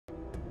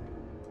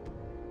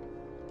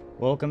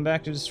Welcome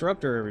back to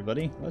Disruptor,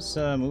 everybody. Let's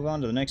move on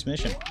to the next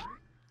mission.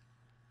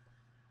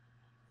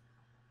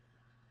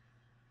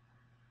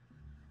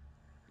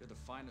 You're the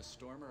finest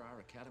stormer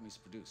our academy's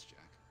produced,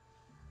 Jack.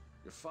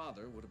 Your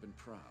father would have been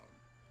proud.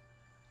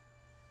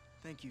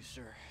 Thank you,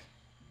 sir.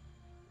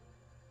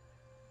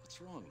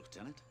 What's wrong,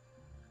 Lieutenant?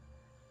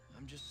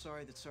 I'm just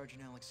sorry that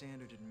Sergeant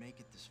Alexander didn't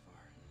make it this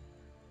far.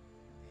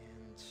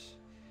 And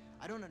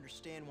I don't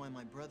understand why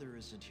my brother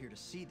isn't here to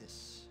see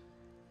this,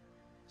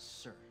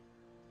 sir.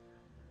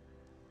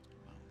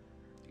 Well,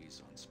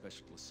 he's on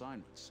special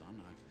assignment,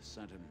 son. I've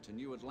sent him to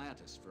New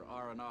Atlantis for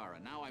R&R,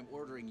 and now I'm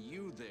ordering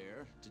you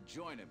there to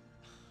join him.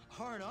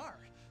 R&R?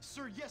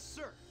 Sir, yes,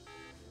 sir.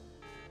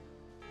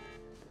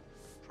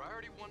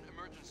 Priority 1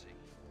 emergency.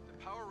 The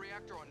power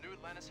reactor on New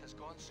Atlantis has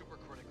gone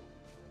supercritical.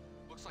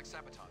 Looks like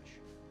sabotage.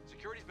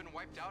 Security's been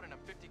wiped out and I'm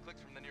 50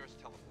 clicks from the nearest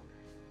teleporter.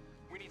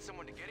 We need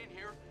someone to get in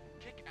here,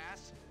 kick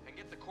ass, and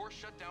get the core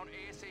shut down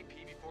ASAP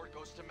before it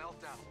goes to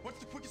meltdown. What's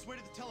the quickest way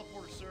to the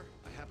teleporter, sir?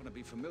 I happen to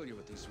be familiar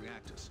with these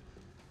reactors.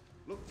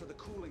 Look for the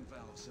cooling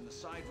valves in the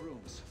side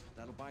rooms.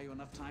 That'll buy you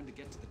enough time to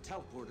get to the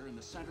teleporter in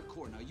the center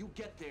core. Now you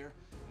get there,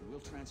 and we'll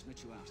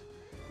transmit you out.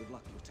 Good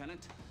luck,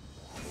 Lieutenant.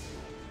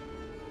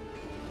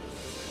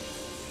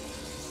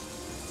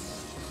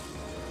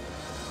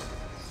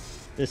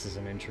 This is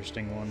an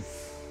interesting one.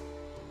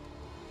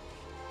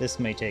 This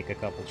may take a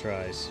couple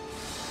tries.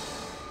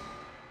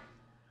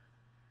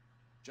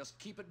 Just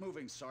keep it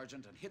moving,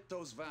 Sergeant, and hit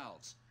those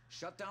valves.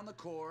 Shut down the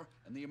core,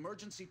 and the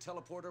emergency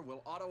teleporter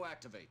will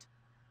auto-activate.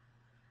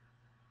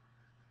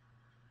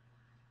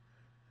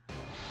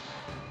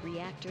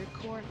 Reactor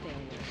core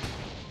failure.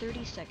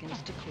 30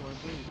 seconds to core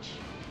breach.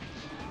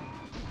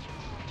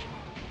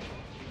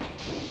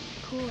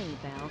 Cooling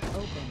valve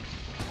open.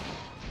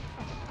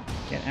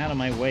 Get out of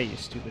my way, you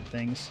stupid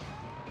things.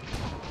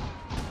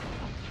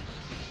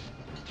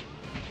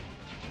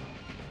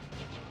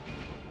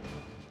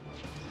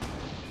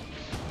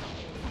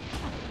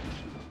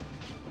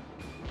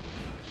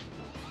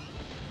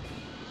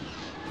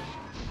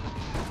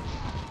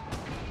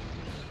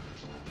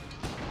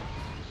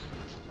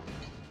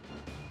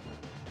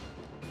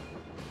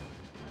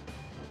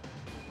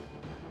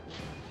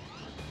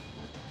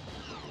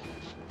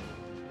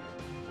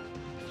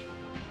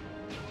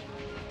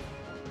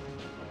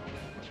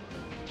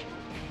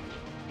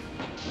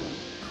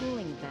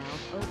 Cooling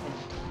valve open.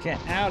 Get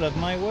out of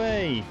my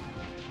way!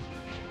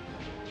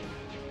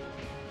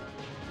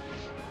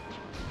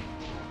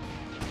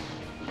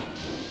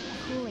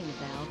 Cooling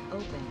valve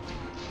open.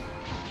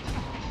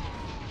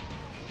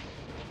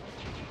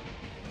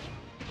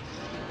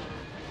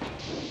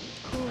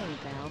 Cooling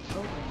valve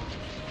open.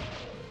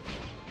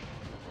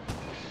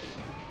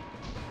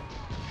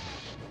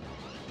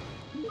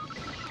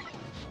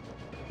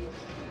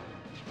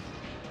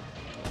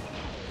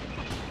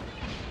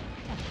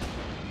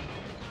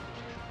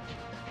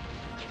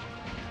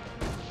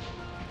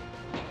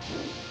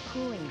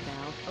 Cooling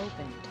valve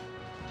opened.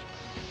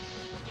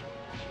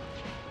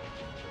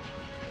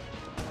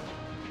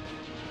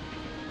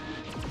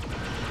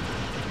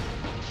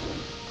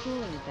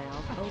 Cooling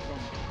valve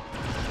opened.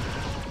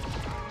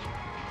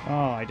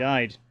 Oh, I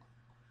died.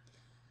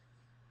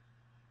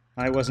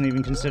 I wasn't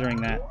even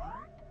considering that.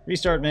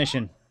 Restart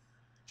mission.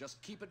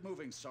 Just keep it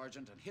moving,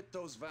 Sergeant, and hit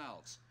those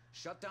valves.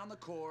 Shut down the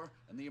core,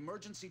 and the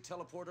emergency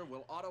teleporter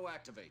will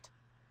auto-activate.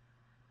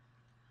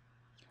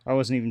 I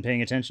wasn't even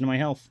paying attention to my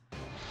health.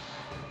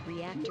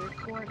 Reactor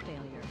core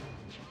failure.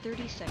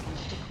 30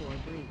 seconds to core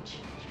breach.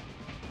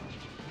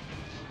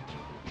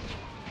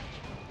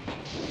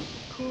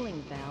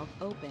 Cooling valve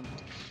opened.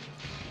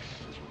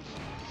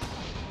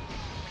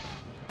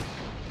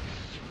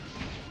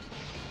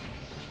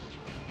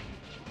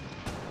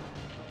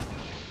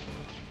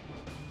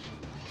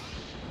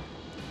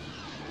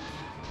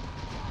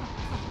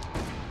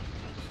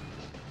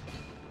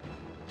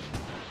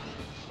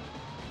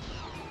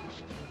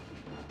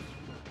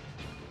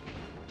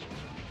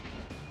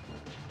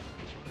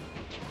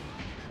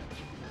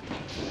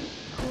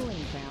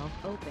 Cooling valve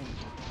opened.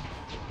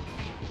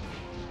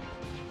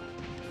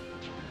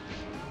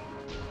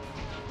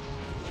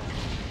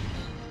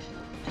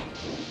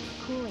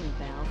 Cooling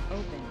valve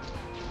opened.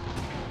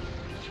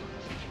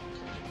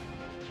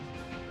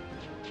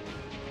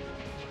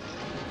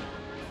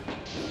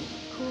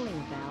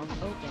 Cooling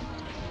valve opened.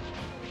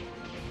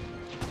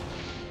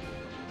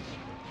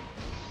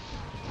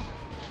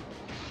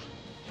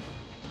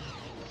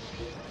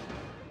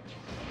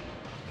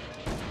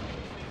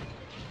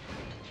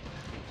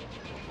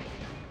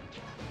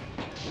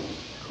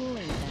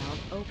 Cooling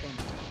valve opened.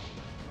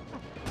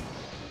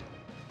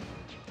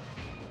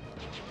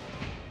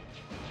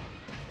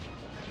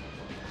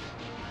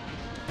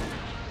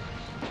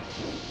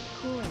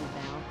 Cooling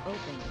valve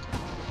opened.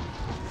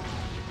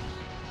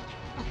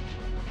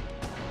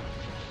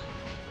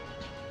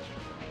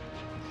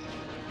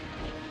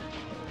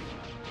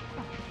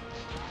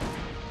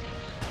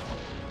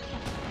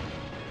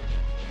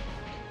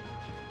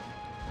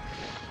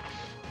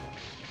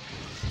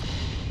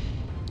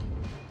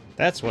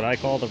 That's what I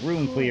call the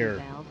room clear.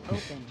 Valve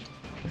opened.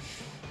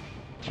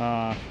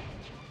 I'm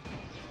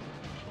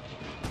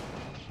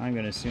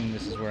gonna assume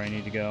this is where I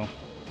need to go.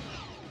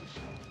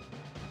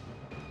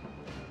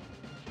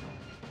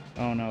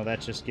 Oh no,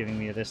 that's just giving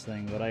me this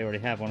thing, but I already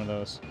have one of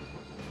those.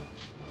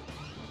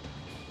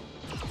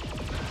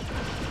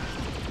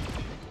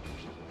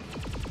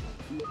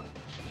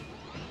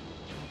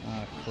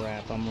 Ah,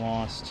 crap, I'm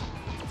lost.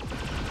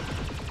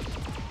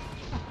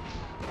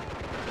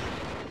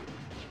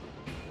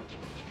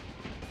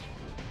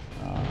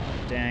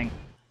 Dang.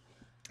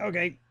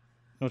 Okay,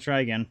 we'll try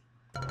again.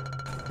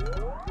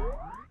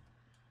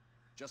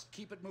 Just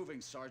keep it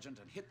moving, Sergeant,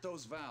 and hit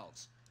those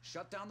valves.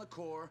 Shut down the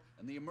core,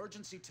 and the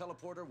emergency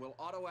teleporter will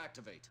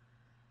auto-activate.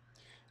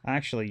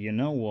 Actually, you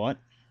know what?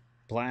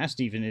 Blast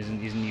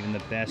isn't even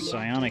the best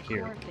psionic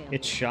here.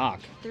 It's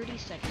shock. 30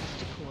 seconds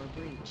to core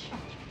breach.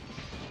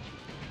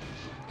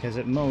 Because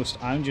at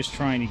most, I'm just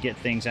trying to get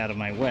things out of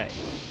my way.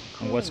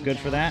 And what's good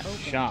for that?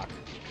 Shock.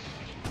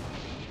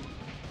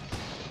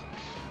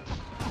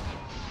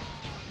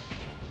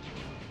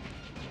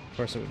 Of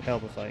course, it would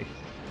help if I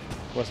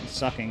wasn't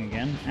sucking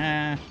again.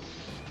 Ah.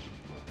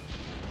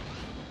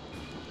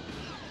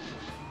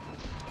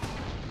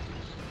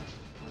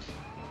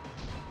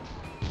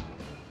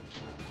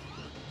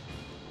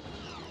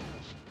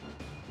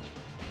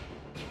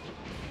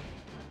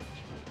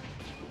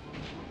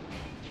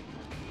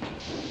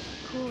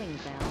 Cooling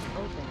valve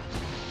open.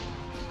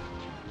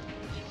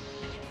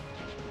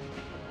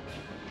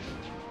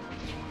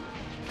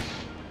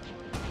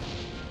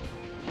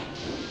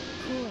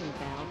 Cooling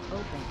valve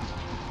open.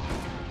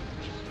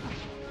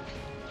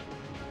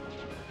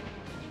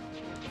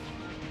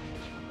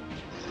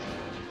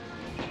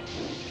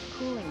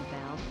 Cooling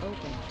valve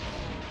open.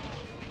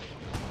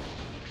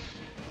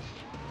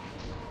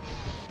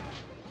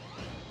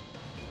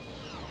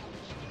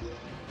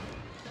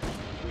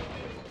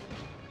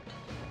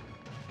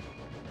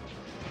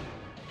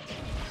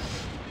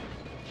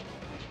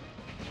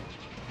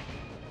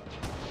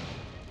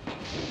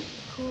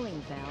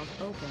 Cooling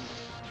valve open.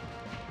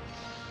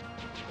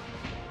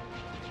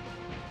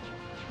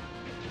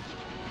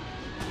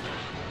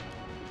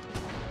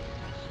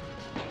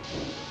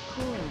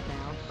 Cooling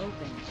valve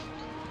open.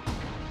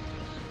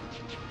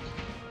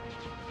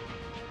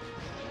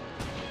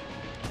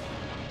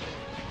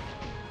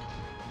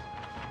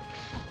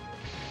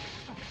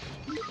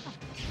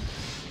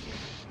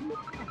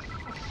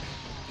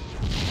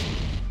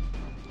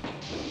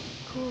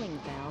 Cooling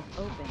valve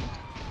open.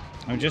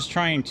 I'm just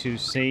trying to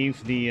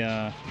save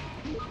the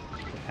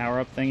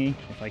power-up thingy,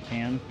 if I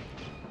can.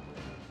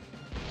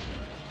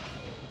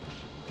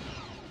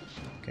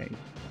 Okay.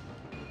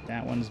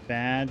 That one's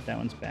bad. That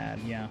one's bad,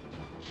 yeah.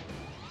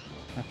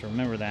 I have to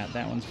remember that.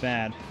 That one's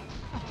bad.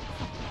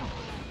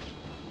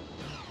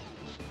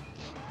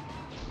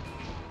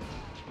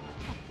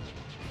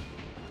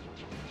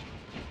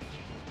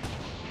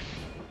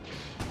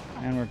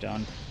 And we're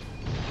done.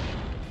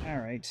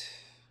 Alright.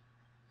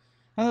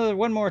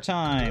 One more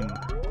time.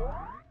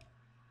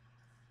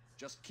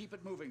 Just keep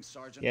it moving,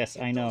 Sergeant. Yes,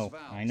 Hit I know. those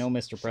valves. I know,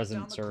 Mr. Shut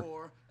President, down the sir.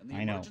 core, and the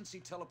I know. emergency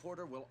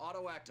teleporter will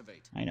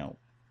auto-activate. I know.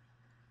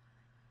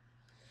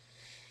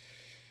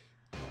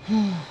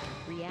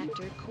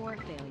 Reactor core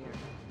failure.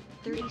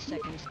 30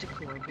 seconds to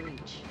core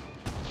breach.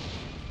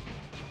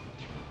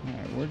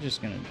 Alright, we're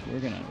gonna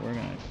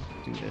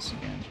do this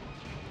again.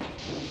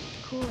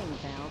 Cooling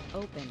valve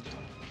opened.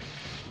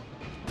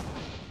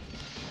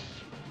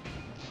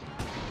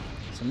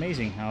 It's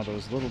amazing how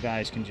those little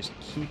guys can just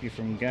keep you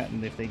from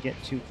getting if they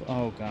get too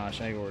oh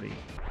gosh, I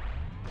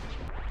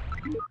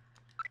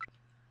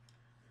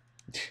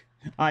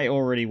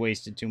already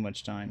wasted too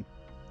much time.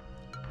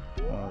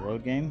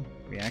 Load game?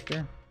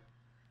 Reactor?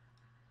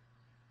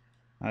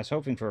 I was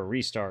hoping for a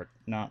restart,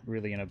 not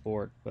really an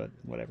abort, but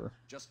whatever.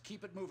 Just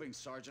keep it moving,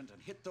 Sergeant,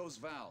 and hit those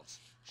valves.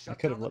 Shut I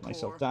could have down let the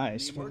myself core, die, I and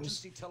the suppose.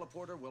 emergency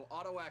teleporter will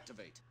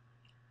auto-activate.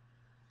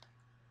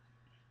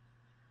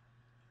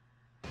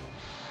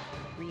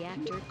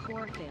 Reactor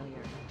core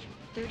failure.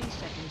 30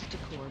 seconds to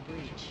core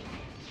breach.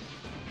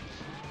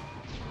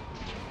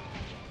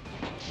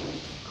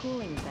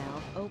 Cooling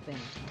valve opened.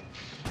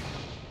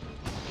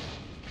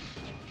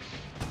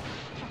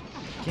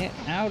 Get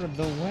out of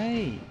the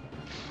way!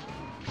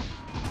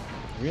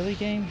 Really,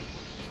 game?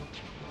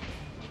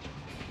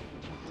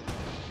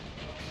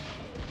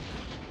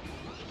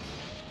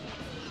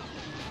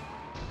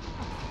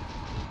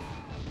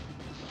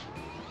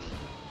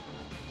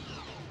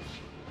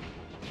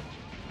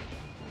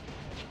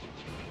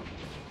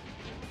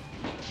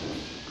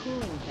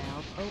 Cooling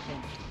valve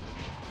opened.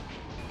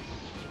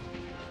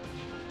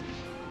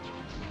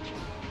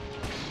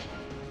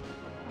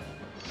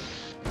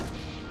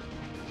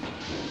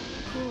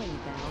 Cooling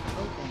valve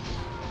opened.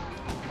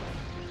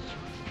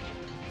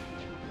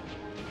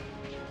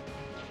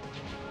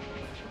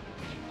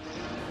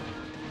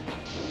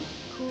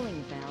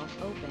 Cooling valve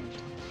opened.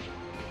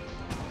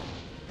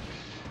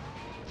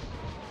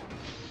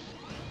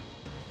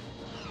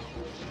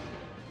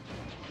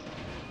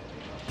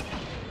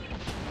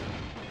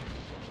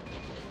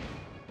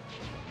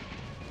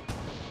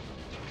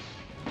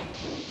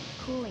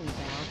 Cooling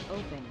valve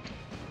opened.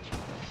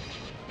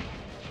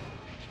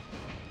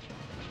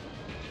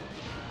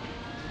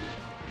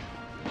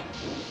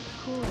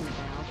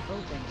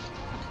 open.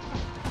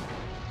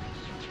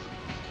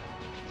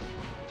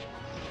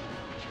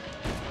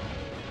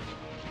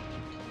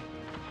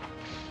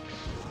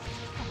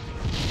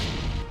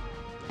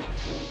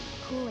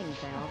 Cooling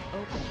valve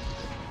open.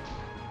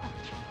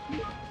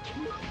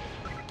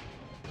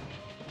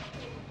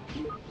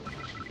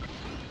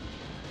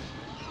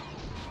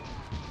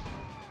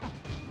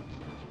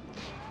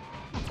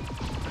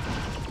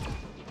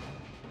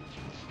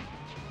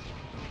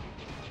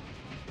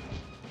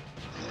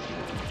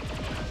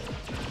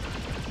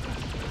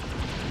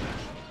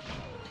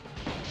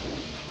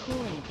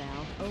 Cooling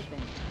valve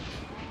open.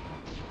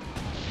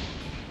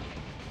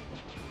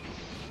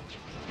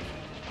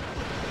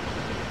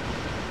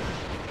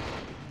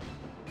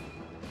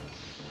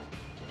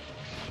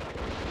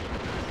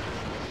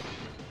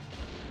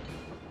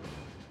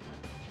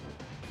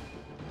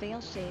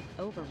 Failsafe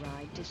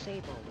override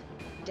disabled.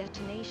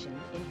 Detonation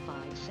in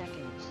 5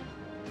 seconds.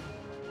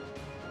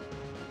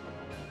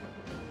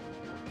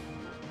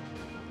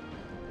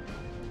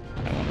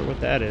 I wonder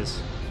what that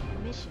is.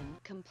 Mission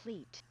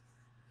complete.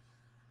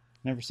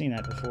 Never seen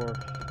that before.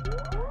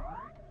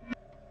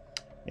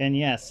 And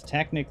yes,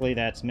 technically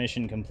that's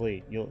mission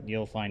complete.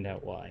 You'll find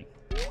out why.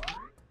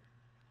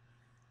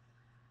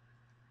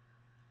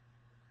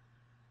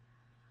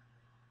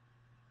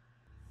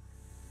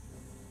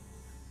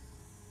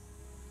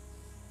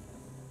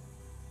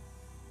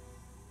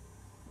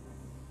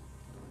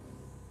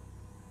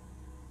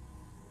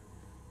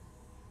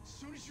 As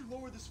soon as you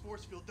lower this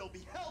force field, there'll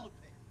be hell to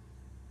pay.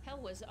 Hell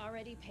was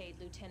already paid,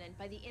 Lieutenant,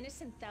 by the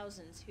innocent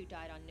thousands who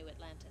died on New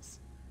Atlantis.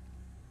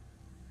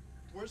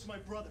 Where's my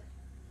brother?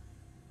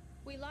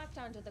 We locked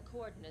onto the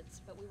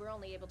coordinates, but we were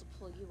only able to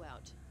pull you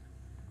out.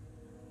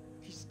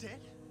 He's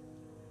dead?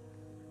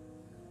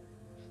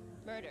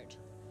 Murdered.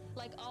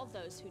 Like all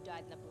those who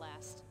died in the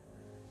blast.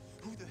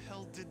 Who the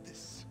hell did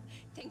this?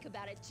 Think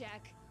about it,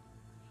 Jack.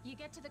 You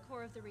get to the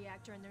core of the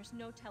reactor and there's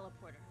no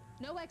teleporter.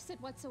 No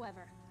exit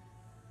whatsoever.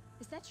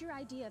 Is that your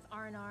idea of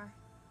R&R?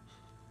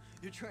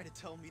 You're trying to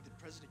tell me that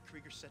President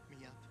Krieger set me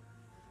up?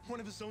 One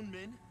of his own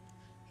men?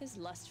 His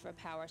lust for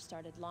power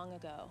started long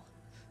ago.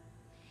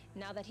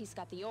 Now that he's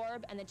got the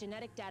orb and the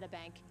genetic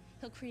databank,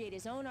 he'll create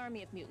his own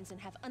army of mutants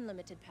and have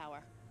unlimited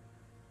power.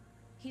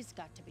 He's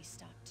got to be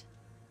stopped.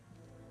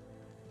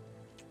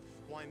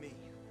 Why me?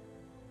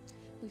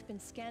 We've been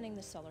scanning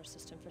the solar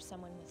system for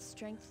someone with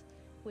strength,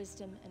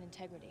 wisdom, and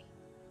integrity.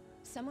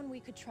 Someone we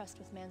could trust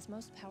with man's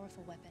most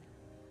powerful weapon.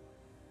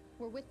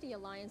 We're with the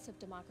Alliance of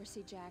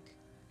Democracy, Jack,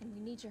 and we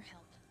need your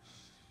help.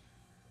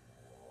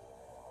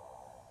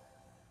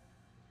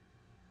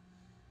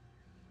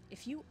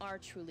 If you are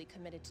truly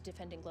committed to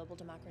defending global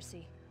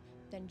democracy,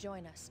 then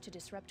join us to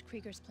disrupt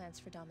Krieger's plans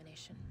for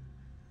domination.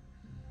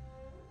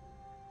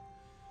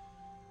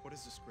 What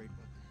is this great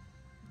weapon?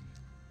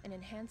 An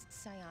enhanced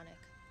psionic,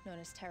 known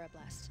as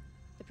Terrablast.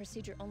 The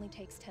procedure only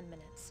takes 10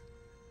 minutes.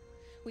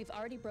 We've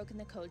already broken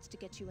the codes to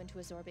get you into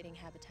his orbiting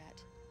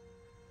habitat.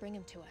 Bring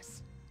him to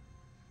us.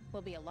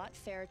 We'll be a lot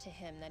fairer to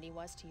him than he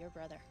was to your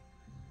brother.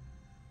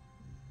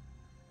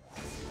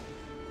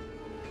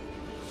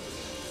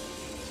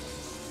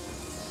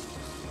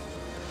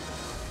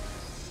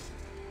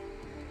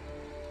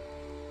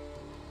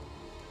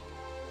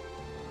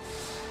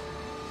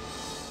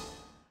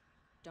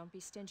 Don't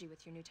be stingy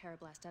with your new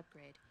Terrablast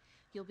upgrade.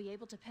 You'll be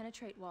able to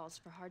penetrate walls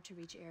for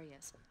hard-to-reach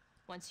areas.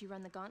 Once you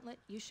run the gauntlet,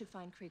 you should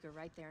find Krieger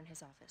right there in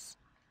his office.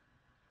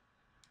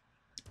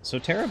 So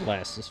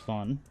Terrablast is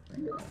fun.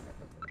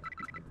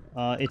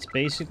 It's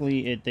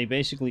basically they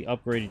basically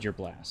upgraded your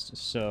blast.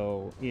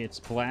 So it's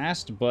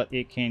blast, but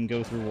it can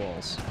go through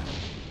walls.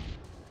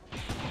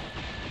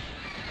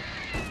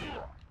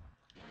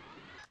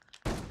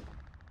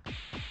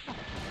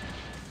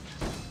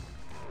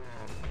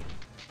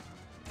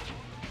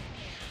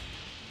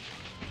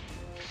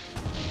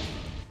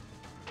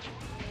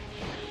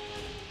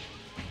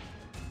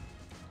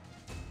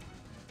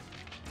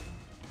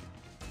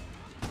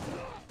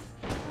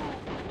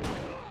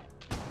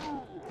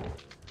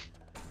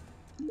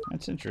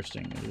 That's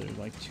interesting. Are there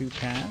like two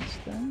paths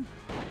then?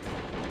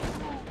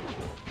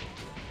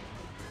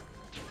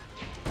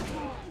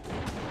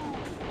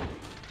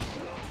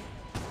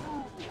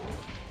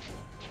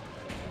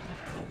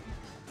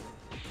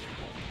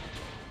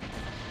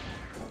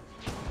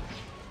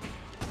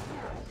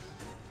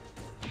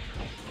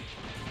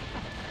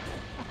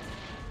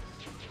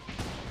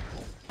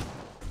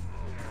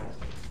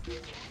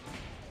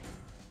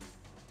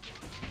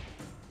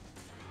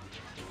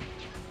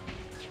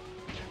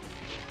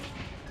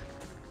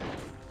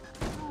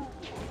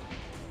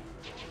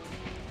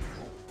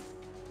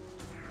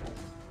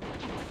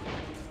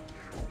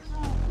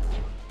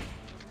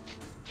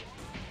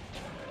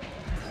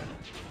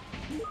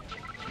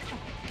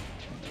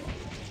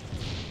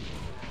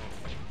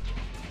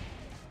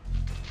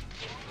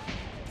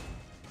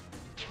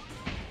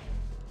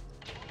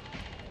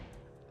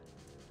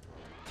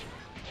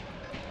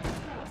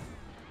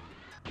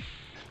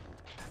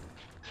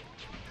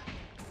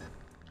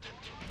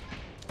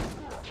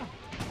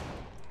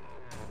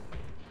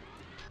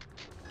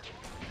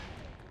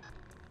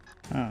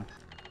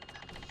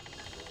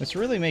 This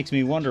really makes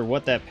me wonder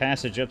what that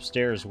passage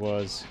upstairs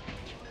was.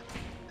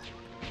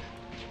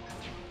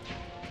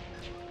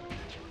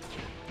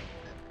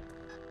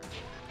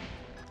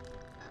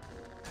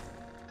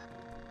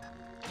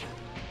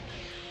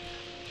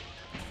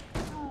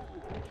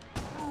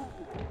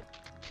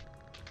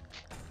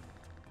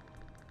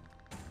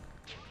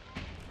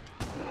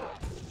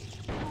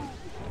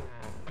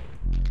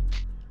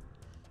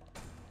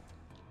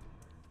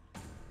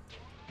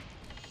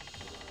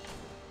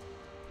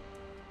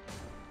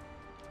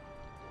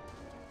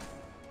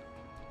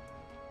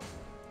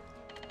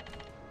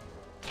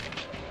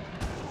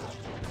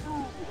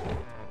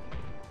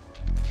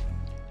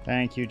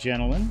 Thank you,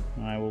 gentlemen.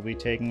 I will be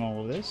taking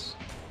all of this.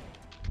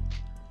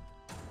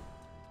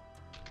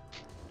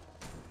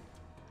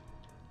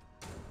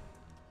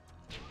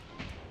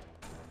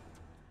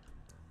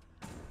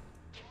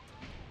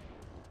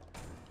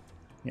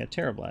 Yeah,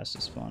 Terrablast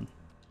is fun.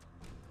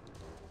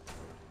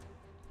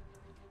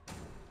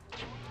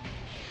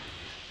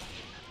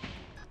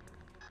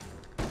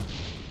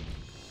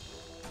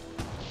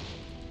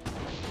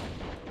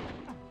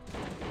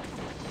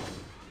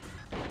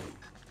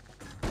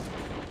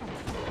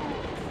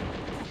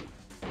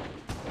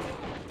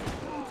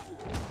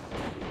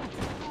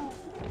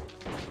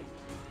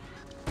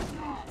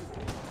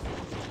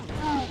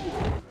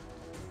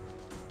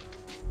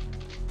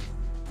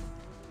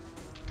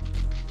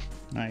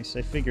 Nice.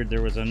 I figured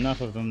there was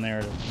enough of them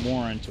there to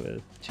warrant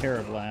a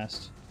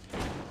Terrablast.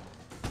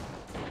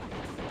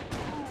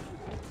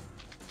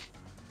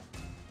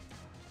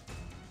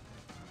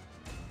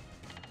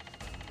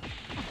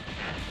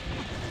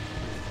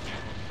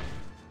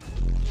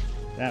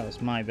 That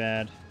was my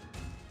bad.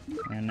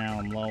 And now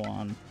I'm low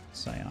on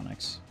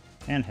psionics.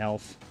 And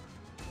health.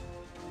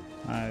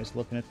 I was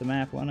looking at the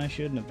map when I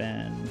shouldn't have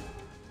been.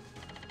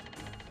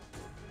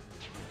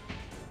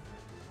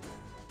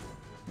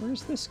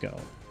 Where's this go?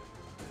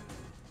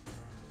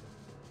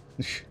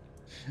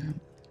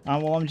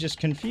 Well, I'm just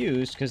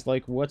confused, because,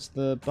 like, what's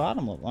the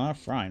bottom level? Ah,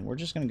 fine. We're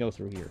just gonna go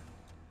through here.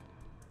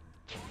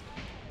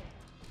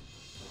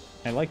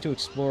 I like to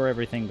explore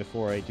everything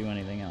before I do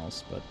anything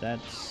else, but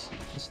this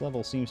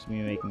level seems to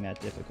be making that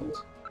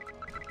difficult.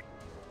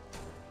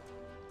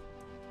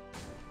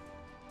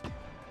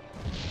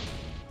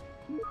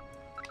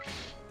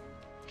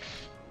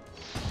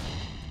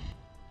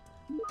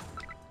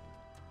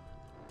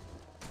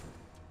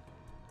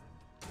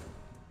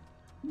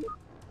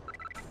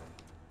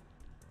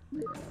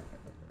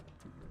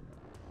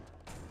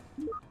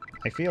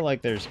 I feel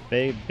like there's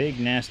big,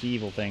 nasty,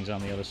 evil things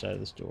on the other side of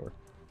this door.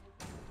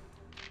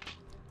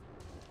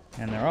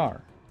 And there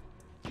are.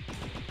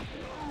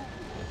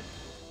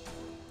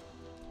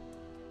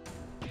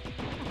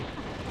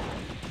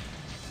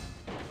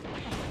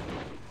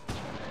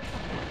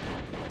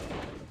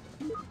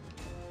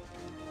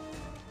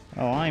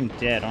 Oh, I'm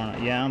dead, aren't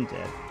I? Yeah, I'm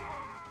dead.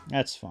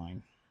 That's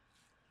fine.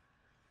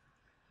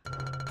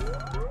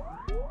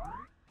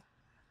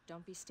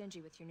 Don't be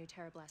stingy with your new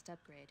Terrablast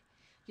upgrade.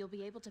 You'll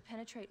be able to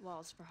penetrate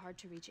walls for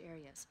hard-to-reach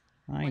areas.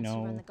 I Once know.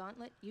 you run the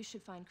gauntlet, you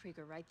should find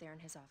Krieger right there in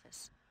his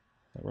office.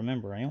 But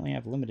remember, I only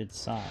have limited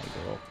psi,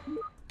 girl.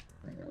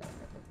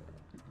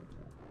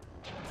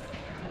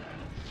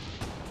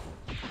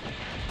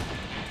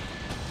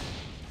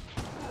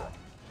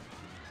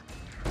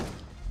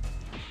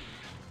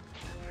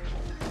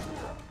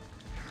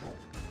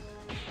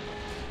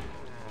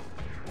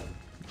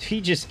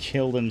 He just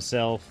killed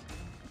himself.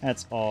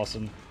 That's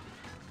awesome.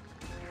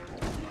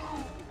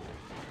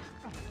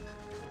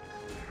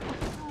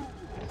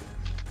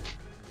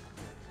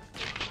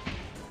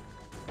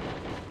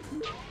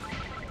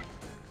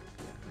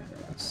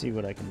 Let's see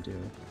what I can do.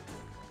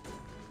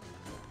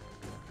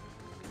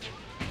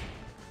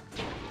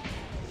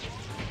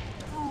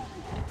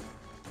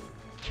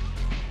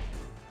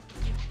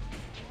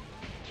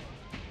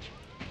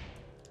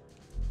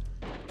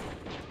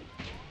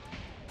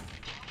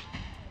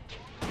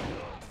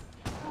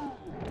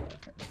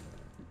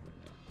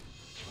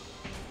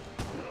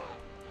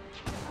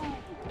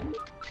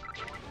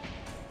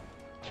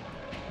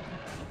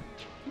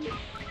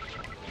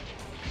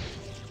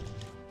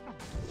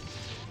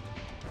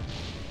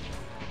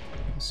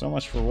 So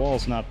much for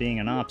walls not being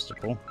an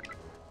obstacle.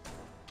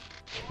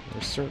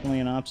 There's certainly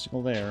an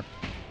obstacle there.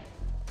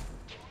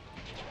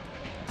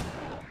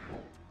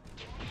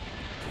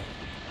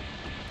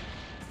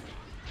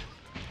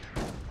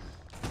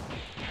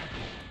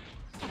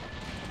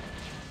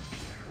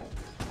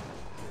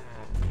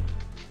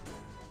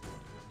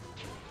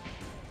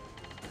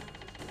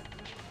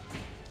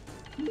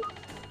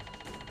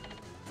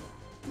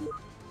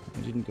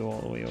 I didn't go all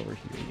the way over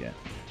here yet.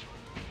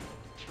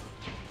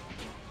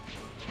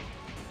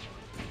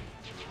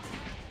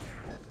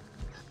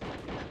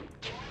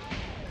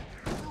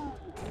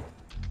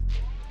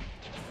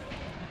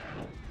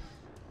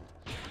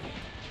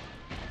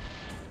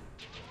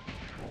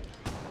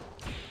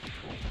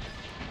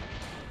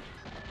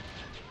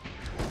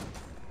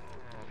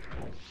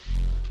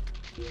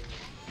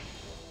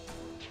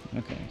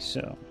 Okay,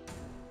 so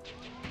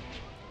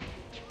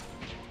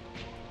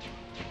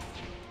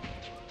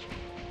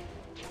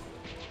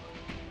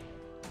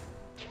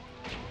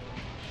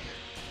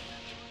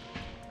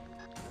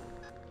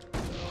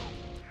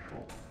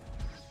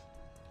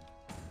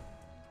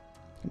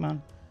Come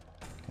on.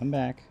 Come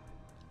back.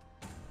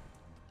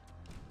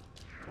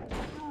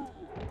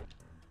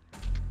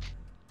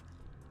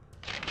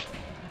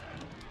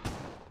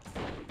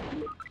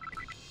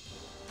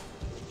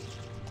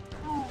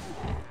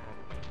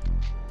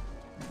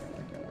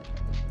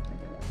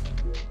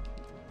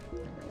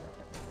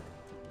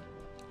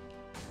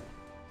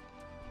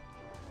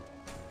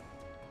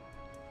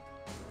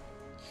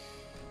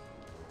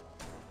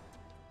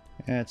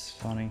 That's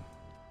funny.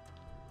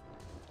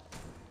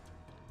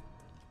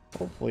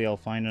 Hopefully I'll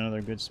find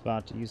another good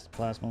spot to use the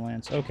plasma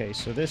lance. Okay,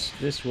 so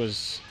this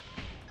was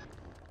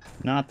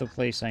not the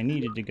place I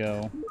needed to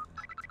go.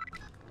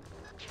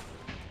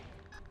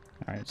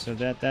 Alright, so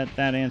that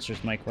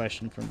answers my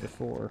question from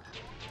before.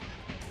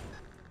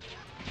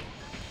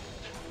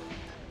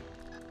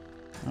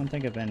 I don't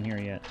think I've been here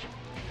yet.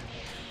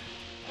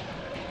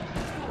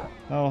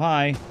 Oh,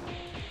 hi.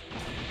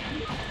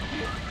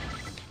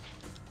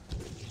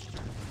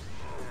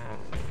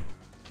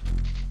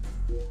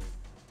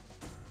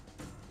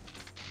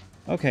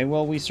 Okay,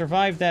 well, we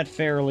survived that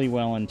fairly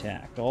well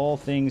intact, all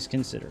things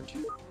considered.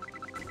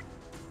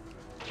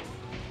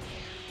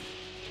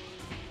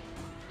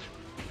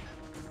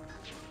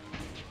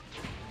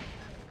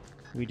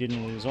 We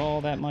didn't lose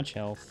all that much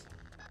health.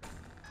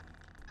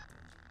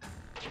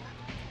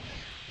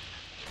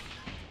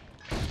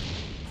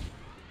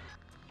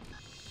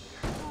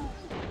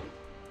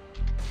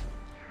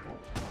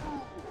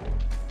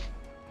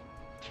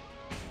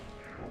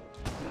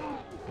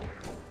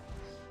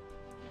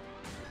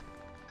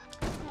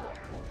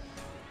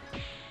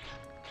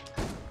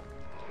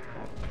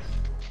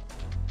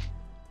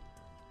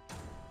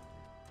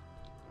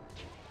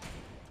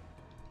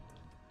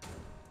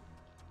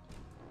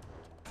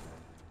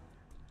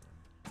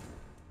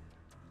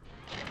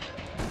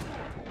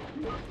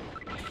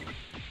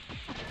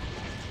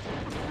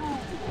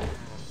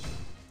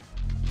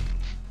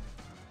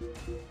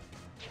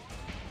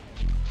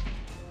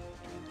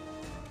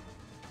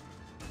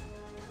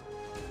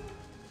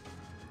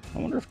 I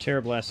wonder if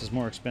Terra Blast is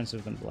more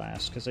expensive than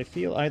Blast, because I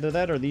feel either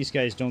that or these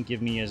guys don't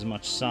give me as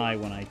much psi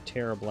when I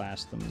Terra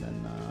Blast them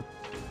than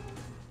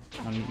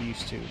I'm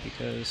used to,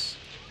 because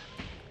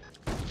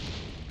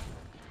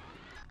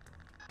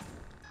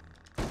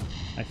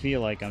I feel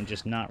like I'm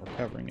just not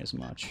recovering as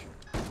much.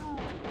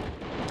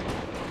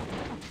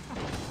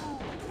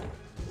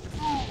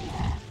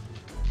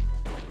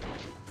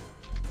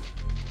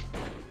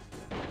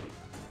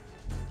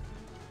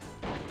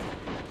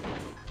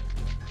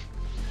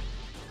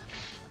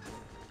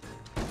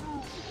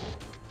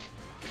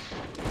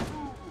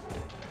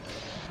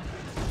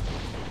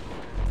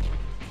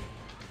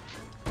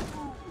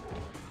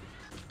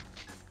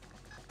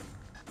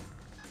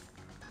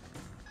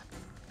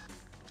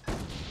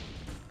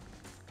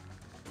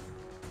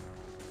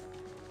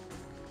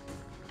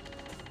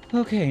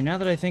 Okay, now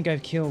that I think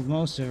I've killed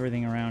most of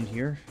everything around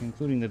here,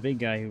 including the big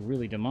guy who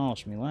really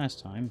demolished me last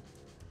time,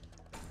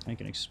 I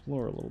can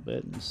explore a little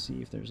bit and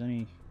see if there's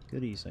any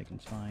goodies I can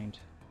find.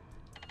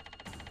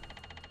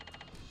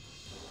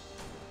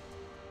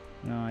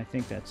 No, I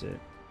think that's it.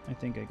 I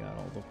think I got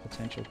all the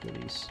potential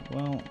goodies.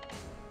 Well,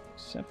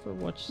 except for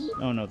what's...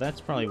 Oh no, that's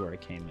probably where I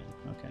came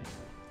in. Okay.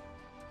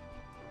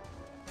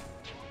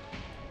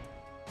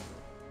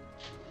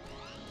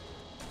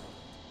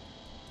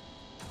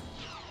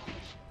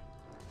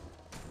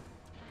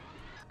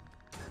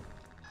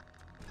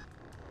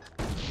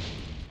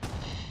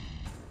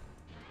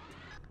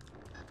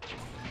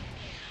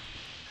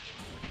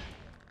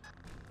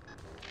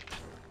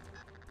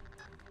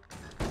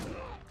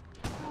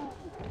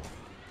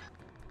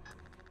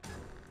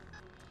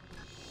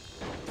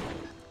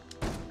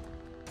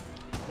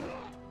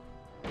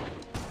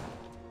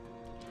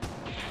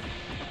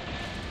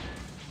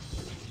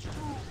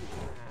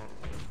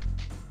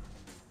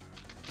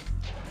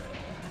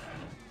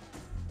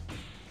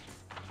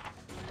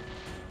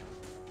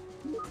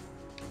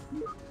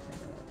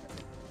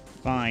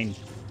 Fine.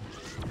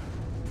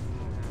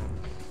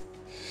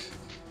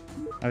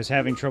 I was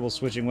having trouble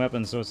switching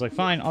weapons, so it's like,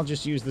 fine, I'll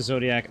just use the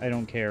Zodiac, I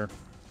don't care.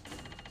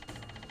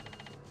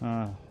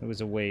 It was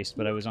a waste,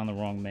 but I was on the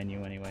wrong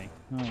menu anyway.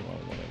 Oh, well,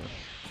 whatever.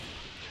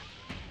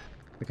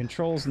 The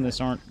controls in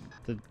this aren't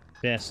the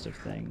best of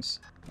things.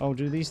 Oh,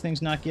 do these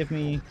things not give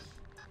me...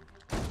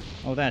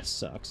 Oh, that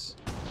sucks.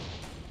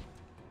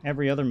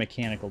 Every other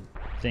mechanical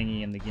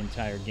thingy in the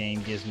entire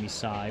game gives me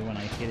psi when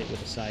I hit it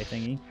with a psi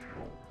thingy.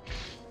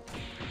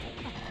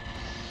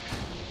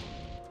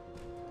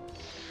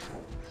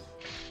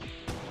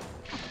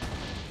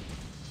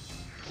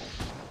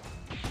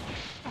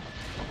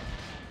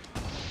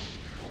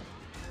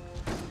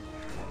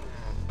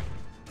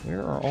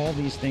 Where are all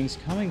these things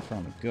coming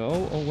from?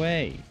 Go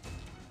away.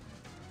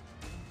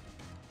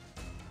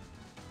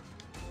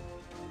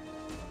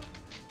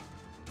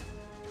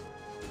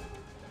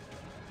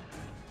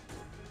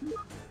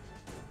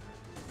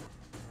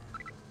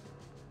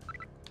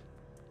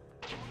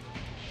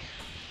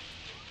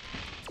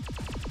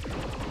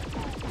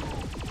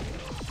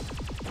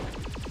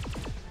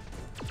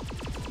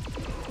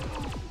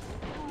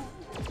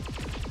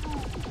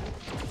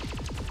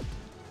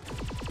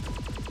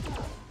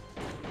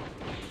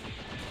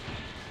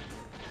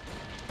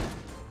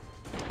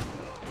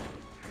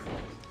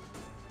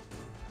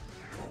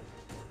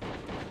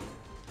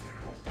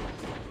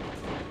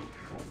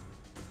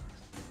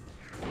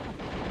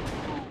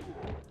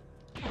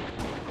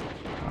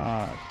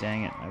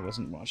 dang it. I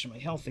wasn't watching my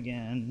health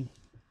again.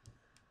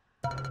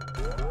 I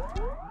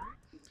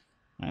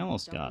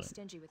almost Don't got be it.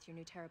 stingy with your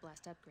new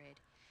Terrablast upgrade.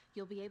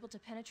 You'll be able to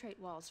penetrate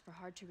walls for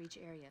hard-to-reach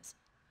areas.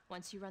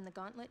 Once you run the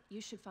gauntlet, you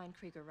should find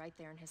Krieger right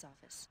there in his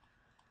office.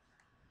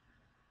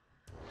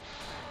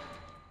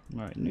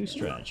 Alright, new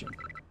strategy.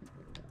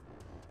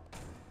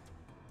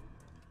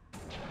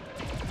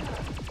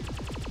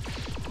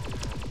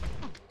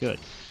 Good.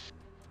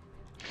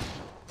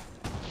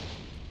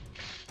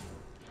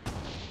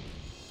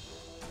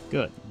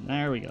 Good.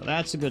 There we go.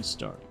 That's a good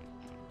start.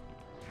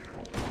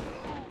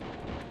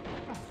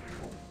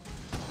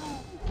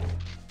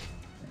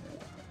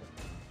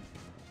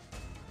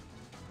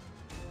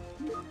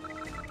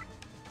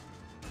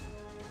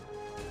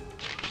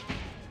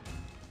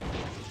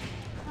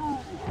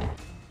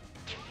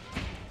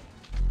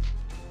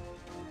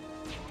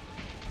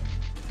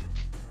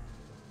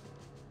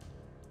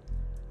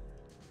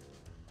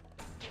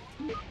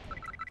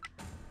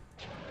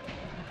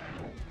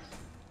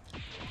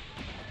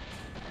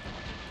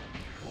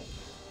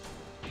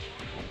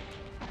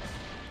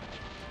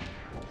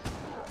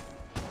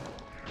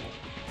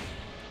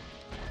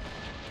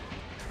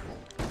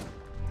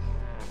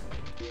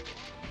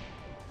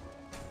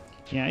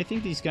 Yeah, I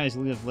think these guys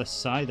live less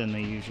psi than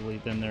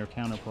than their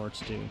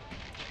counterparts do.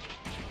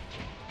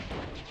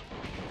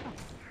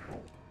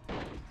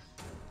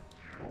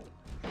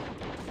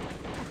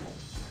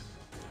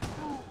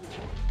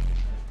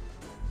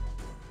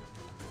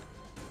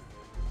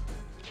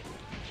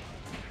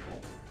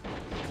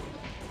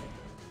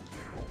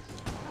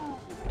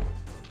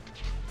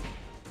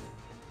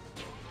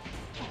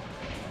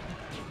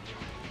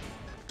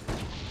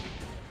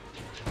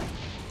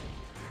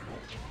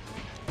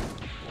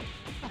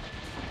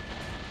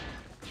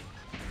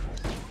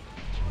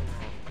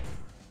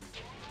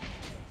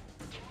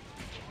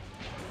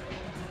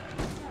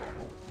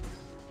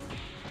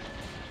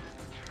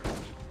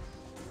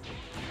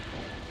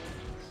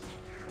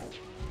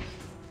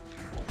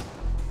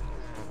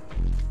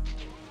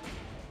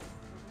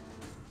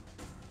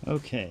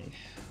 Okay.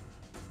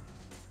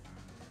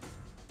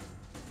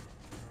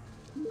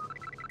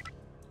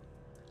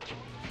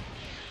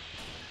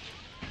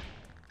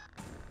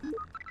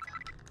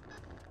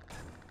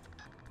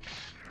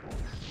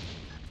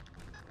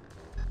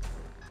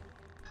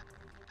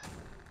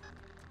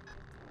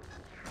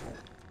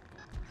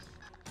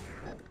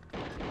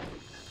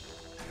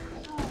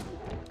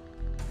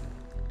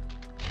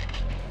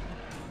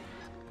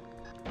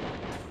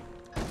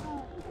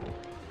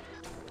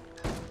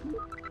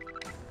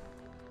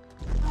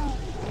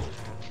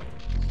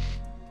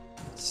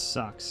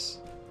 Sucks.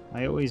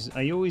 I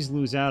always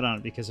lose out on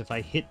it because if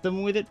I hit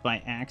them with it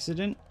by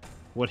accident,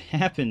 what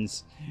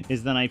happens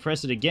is then I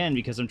press it again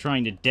because I'm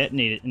trying to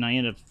detonate it and I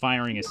end up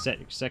firing a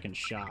second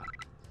shot.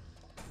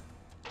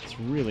 It's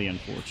really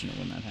unfortunate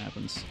when that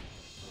happens.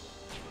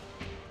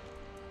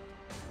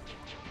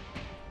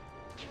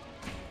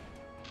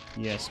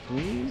 Yes,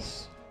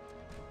 please.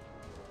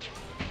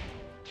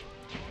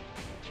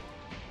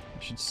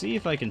 I should see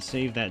if I can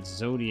save that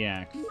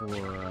Zodiac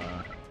for,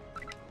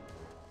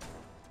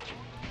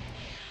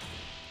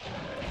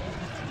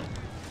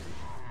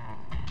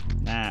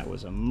 That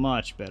was a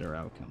much better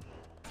outcome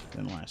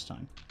than last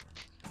time.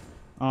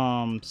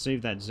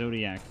 Save that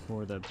Zodiac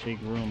for the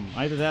big room.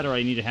 Either that or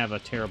I need to have a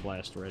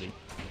Terrablast ready.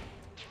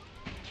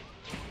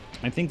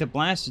 I think the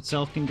blast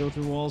itself can go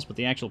through walls, but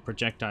the actual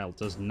projectile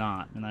does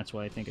not, and that's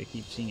why I think I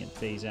keep seeing it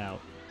phase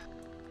out.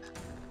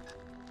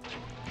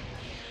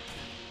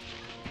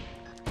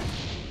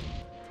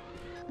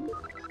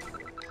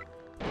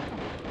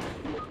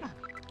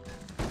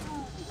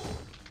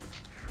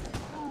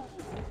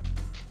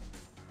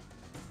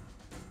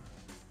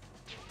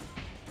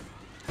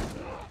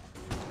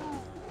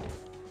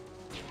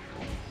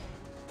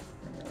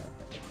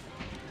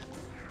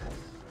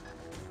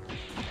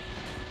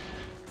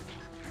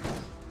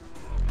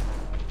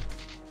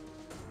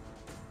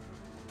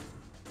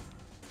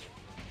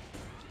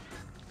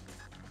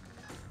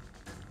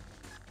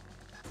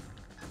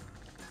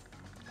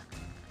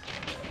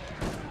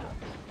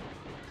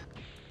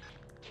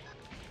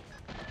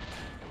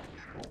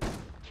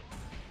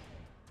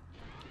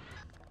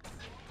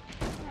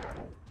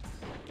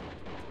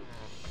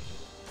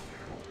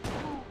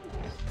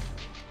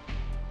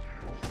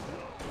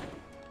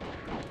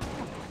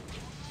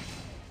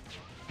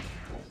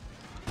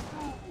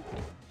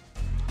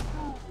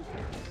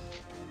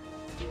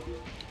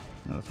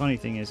 Now, the funny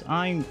thing is,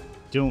 I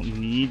don't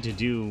need to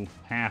do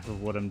half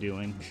of what I'm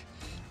doing.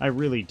 I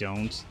really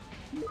don't.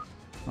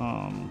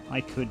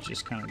 I could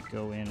just kind of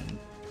go in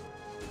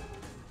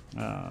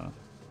and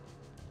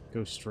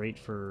go straight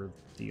for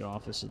the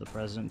office of the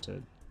president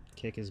to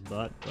kick his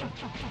butt, but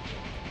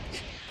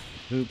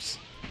oops.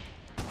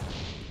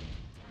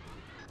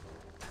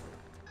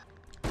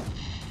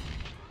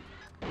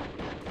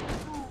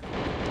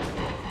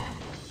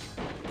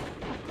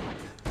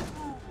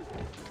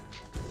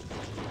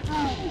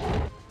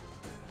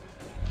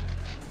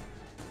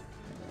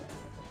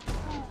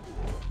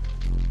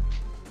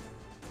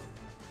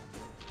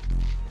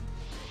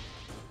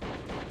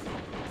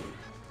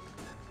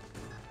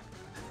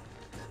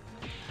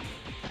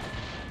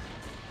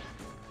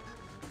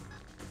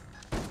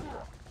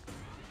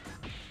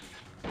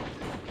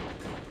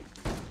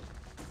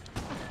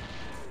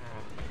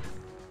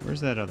 Where's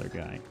that other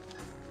guy?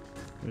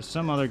 There's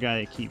some other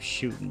guy that keeps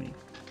shooting me.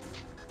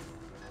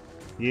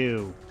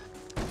 You.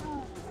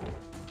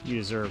 You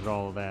deserved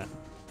all of that.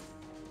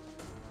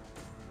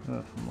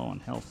 Ugh, I'm low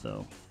on health,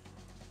 though.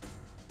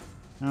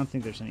 I don't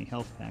think there's any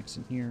health packs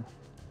in here.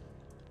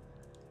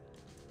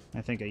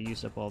 I think I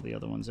used up all the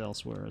other ones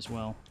elsewhere as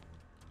well.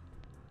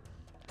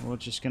 We're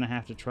just gonna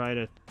have to try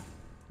to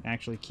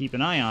actually keep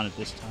an eye on it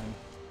this time.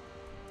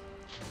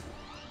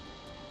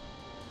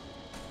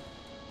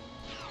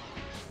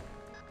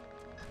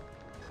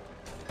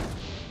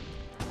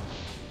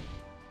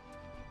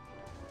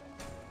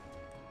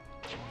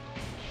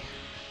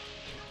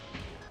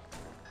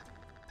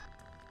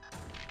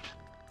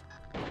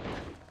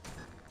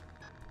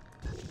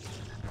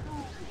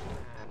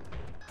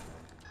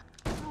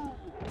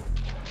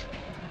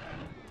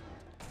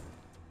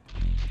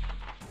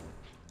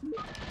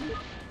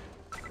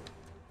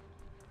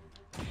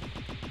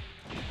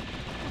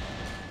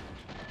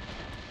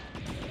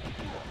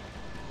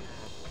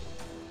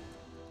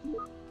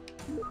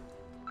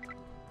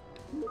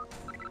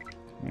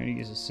 I'm going to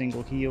use a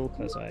single heal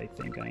because I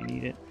think I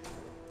need it.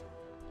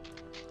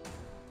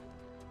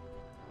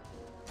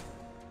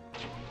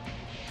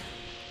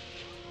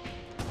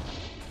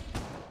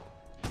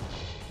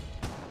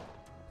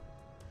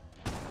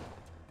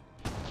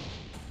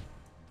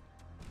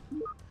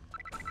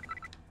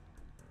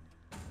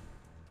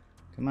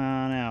 Come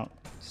on out,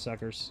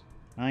 suckers.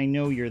 I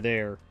know you're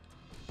there.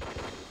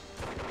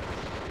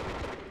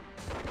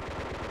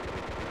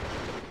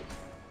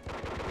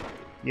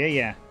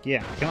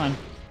 Yeah, come on.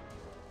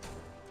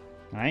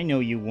 I know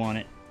you want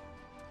it.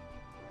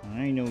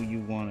 I know you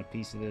want a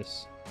piece of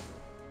this.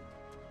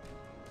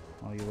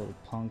 All you little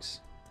punks.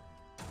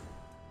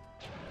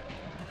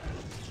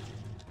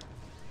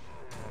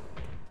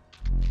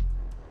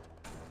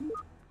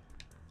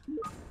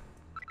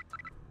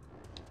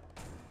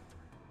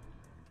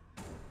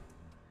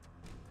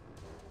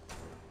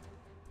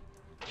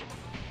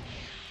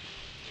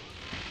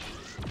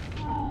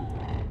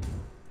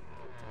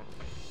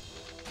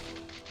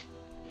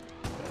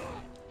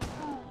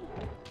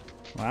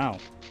 Wow.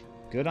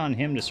 Good on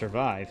him to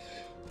survive.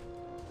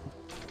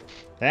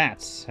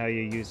 That's how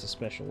you use a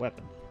special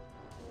weapon.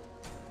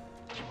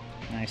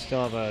 And I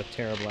still have a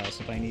Terra Blast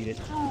if I need it.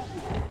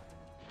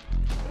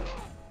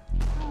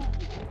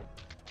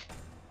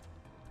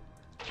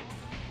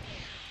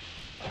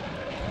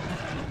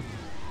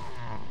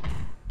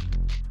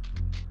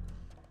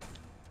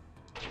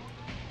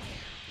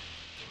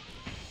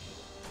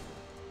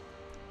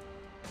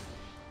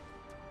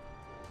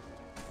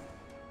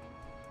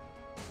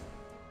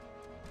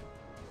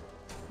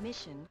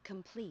 Mission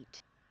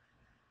complete.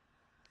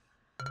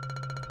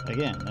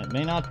 Again, that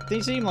may not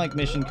seem like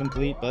mission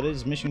complete, but it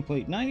is mission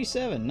complete.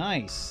 97,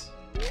 nice!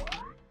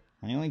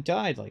 I only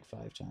died like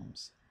 5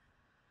 times.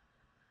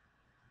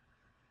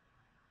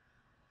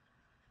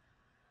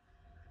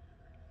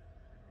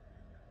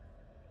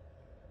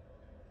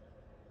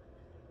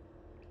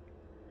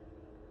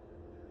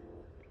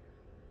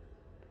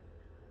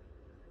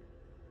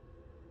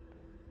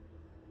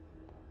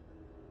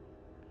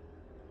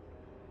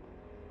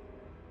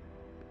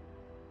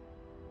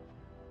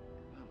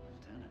 Well,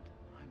 Lieutenant,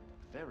 I'm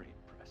very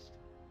impressed.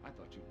 I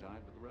thought you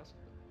died with the rest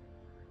of them.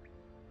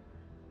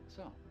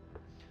 So,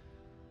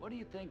 what do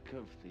you think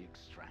of the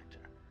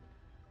extractor?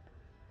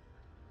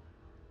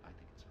 I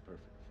think it's a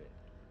perfect fit.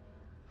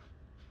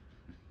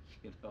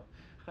 You know,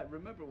 I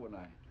remember when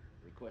I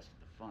requested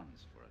the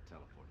funds for a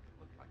teleport that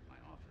looked like my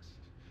office.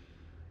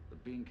 The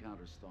bean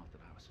counters thought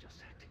that I was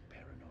just acting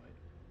paranoid.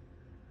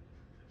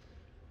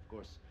 Of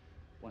course,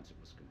 once it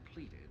was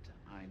completed,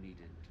 I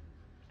needed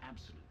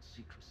absolute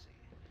secrecy.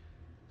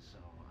 So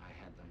I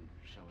had them,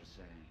 shall we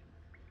say,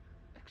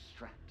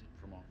 extracted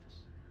from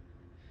office.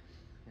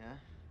 Yeah?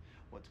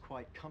 Well, it's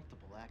quite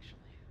comfortable,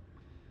 actually.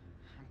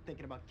 I'm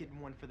thinking about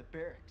getting one for the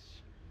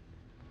barracks.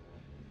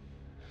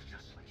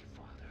 Just like your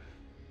father.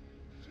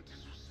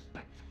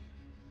 Disrespectful.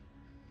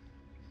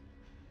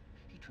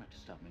 He tried to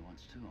stop me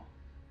once, too.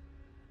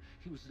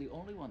 He was the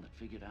only one that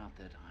figured out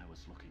that I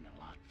was looking a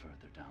lot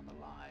further down the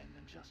line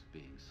than just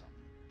being some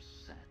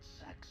sad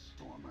sack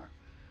stormer.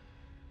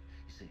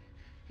 You see,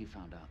 he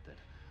found out that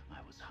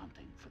I was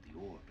hunting for the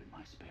orb in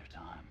my spare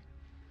time.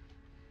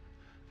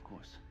 Of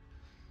course,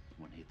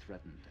 when he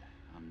threatened to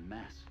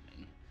unmask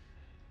me,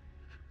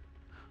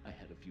 I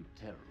had a few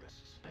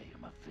terrorists pay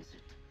him a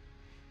visit.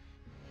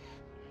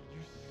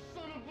 You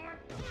son of a...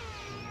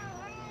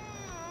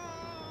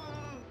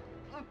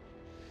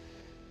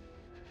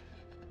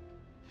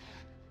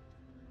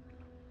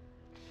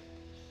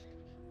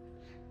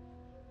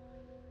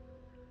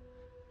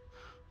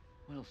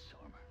 Well,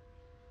 Stormer,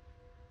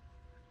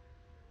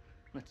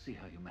 let's see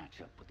how you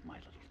match up with my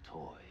little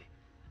toy.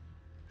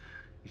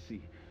 You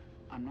see,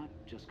 I'm not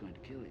just going to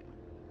kill you.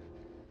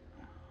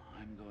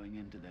 I'm going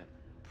into that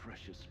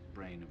precious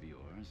brain of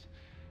yours,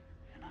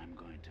 and I'm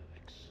going to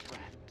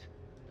extract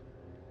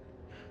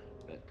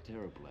that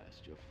Terra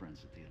Blast your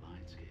friends at the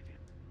Alliance gave you.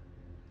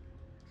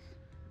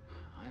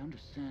 I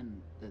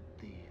understand that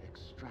the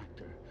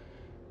extractor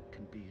can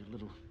can be a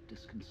little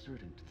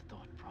disconcerting to the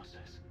thought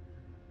process.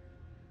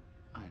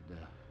 I'd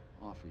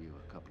offer you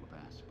a couple of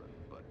aspirin,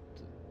 but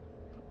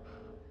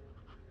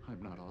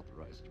I'm not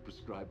authorized to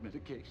prescribe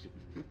medication.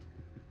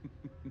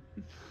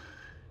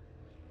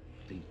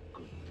 Think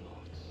good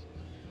thoughts.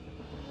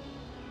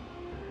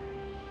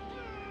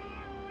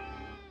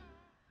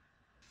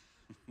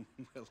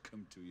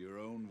 Welcome to your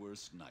own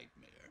worst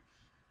nightmare.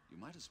 You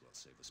might as well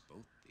save us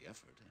both the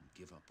effort and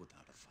give up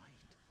without a fight.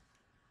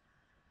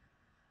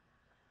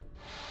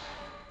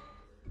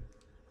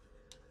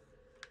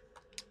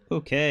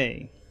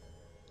 Okay.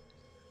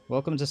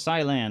 Welcome to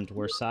Psyland,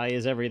 where Psy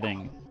is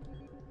everything.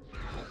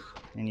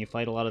 And you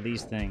fight a lot of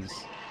these things.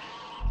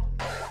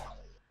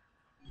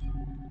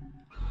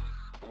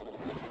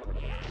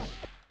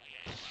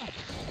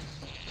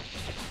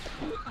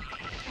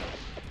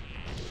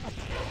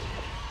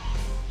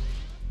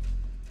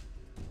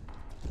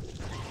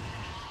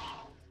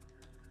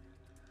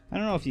 I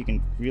don't know if you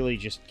can really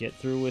just get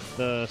through with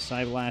the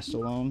Psyblast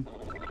alone.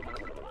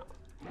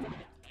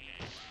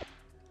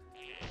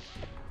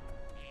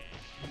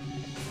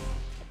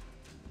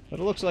 But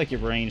it looks like your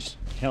brain's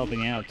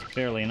helping out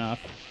fairly enough.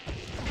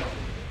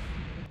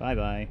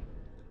 Bye-bye.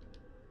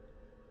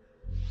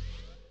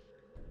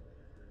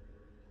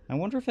 I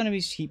wonder if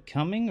enemies keep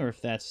coming, or if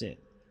that's it.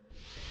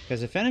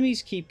 Because if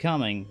enemies keep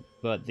coming,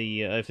 but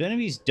if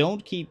enemies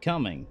don't keep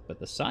coming, but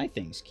the Psy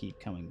things keep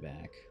coming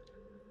back...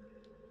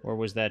 Or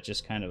was that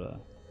just kind of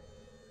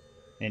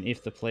and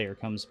if the player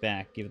comes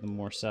back, give them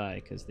more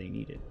Psy because they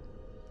need it?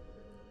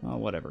 Oh,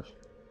 whatever.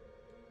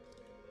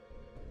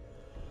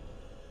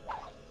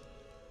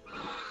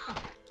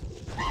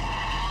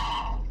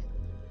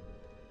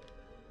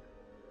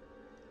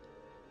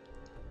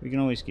 We can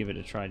always give it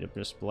a try to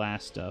just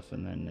blast stuff,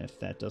 and then if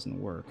that doesn't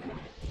work...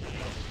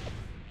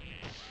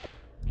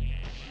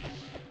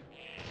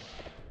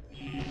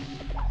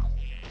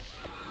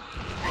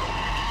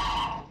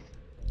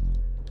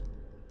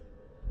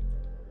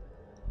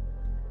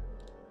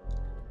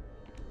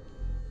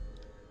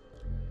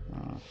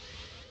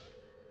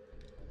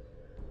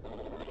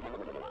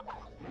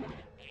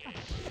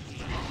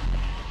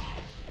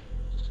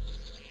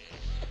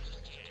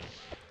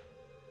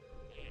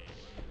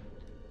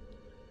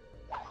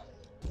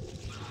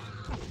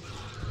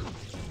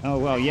 Oh,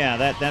 well, yeah,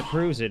 that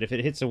proves it. If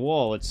it hits a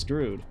wall, it's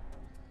screwed.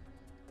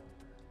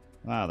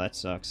 Wow, that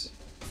sucks.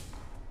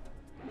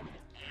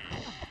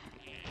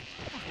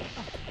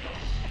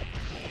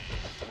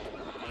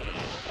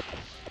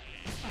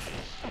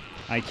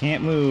 I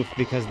can't move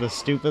because the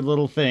stupid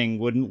little thing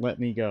wouldn't let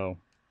me go.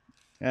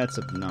 That's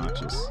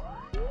obnoxious.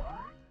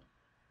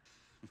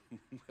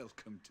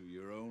 Welcome to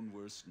your own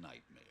worst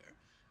nightmare.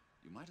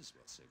 You might as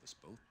well save us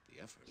both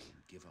the effort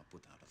and give up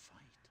without a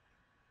fight.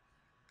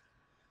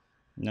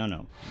 No,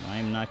 no. I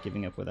am not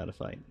giving up without a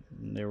fight.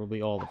 There will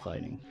be all the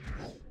fighting.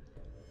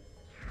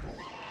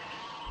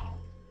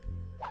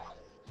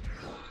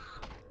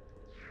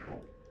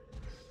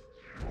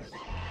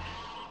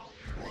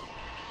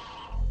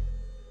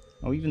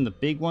 Oh, even the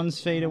big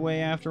ones fade away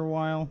after a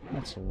while?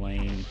 That's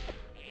lame.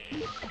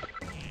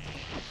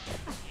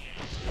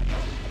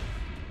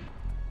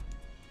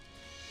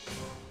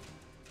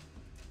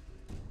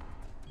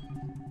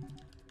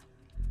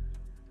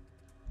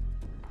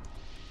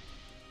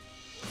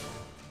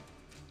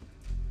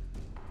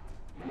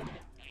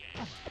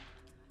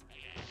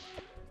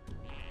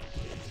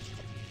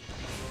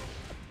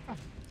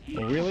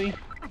 Oh, really?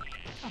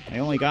 I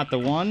only got the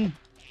one?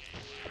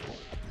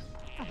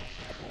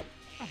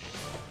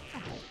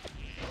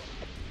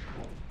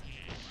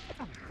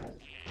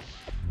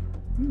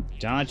 You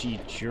dodgy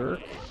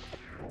jerk.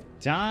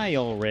 Die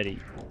already.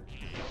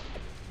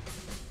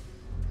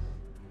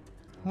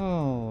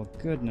 Oh,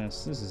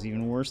 goodness. This is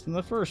even worse than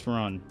the first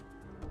run.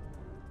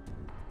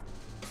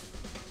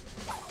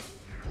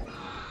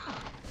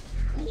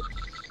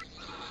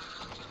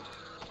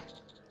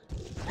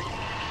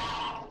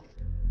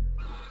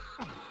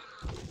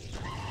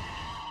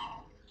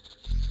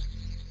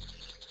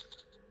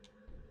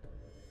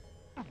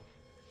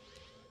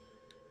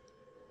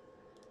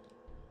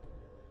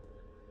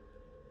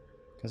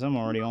 Because I'm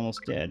already almost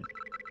dead.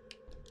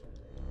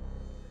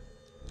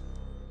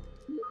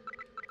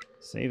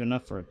 Save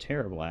enough for a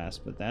Terror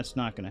Blast, but that's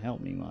not going to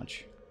help me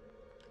much.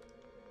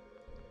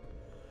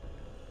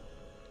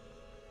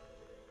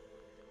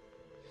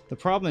 The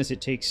problem is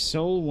it takes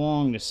so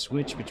long to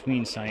switch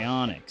between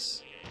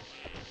psionics.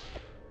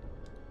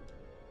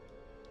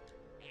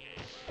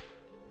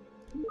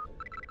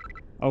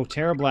 Oh,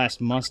 Terror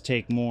Blast must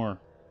take more.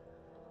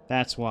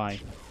 That's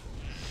why.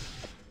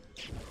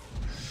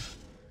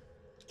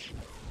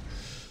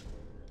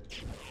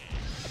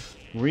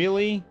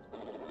 Really?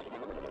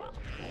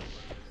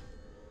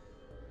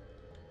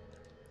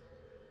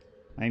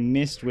 I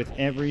missed with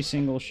every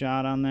single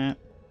shot on that.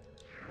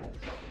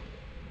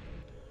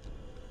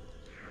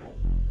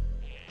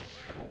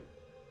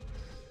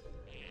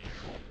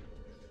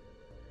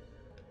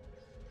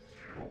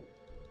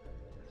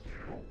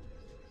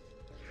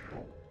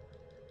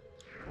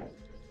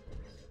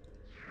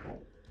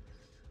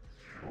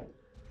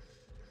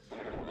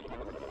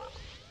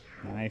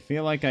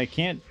 feel like I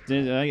can't...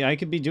 I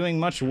could be doing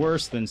much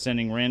worse than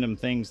sending random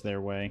things their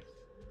way.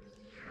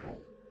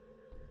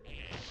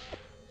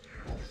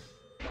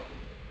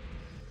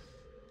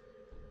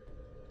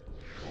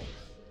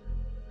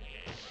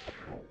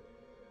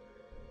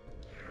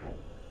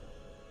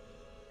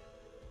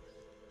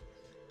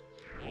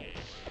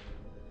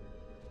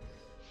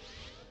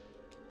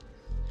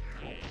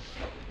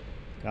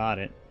 Got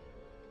it.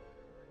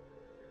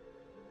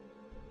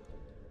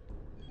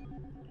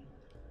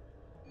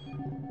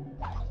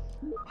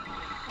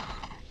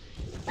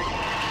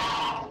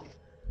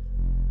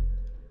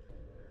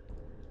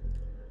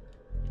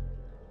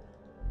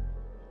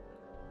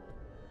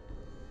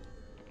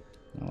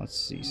 Now let's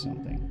see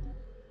something.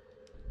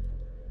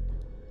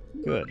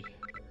 Good.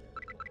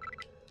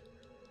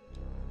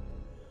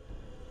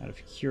 Out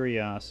of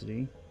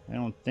curiosity. I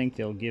don't think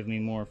they'll give me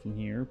more from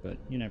here, but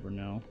you never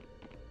know.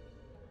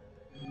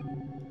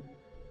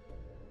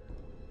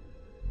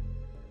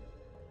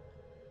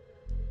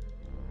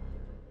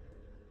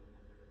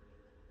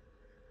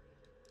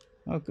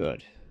 Oh,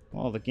 good.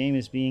 Well, the game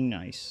is being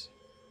nice.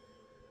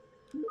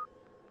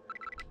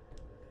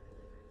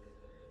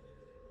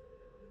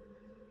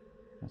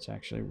 That's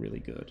actually really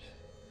good.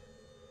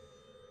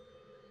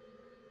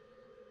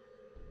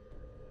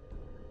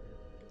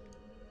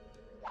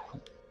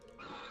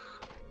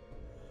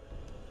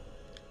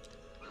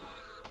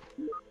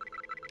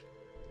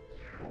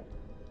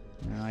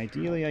 Now,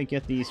 ideally, I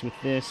get these with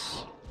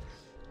this.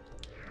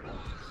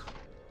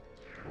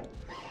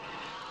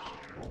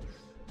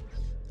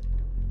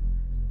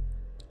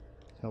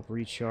 Help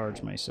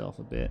recharge myself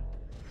a bit.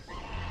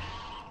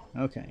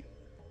 Okay.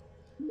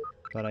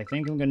 But I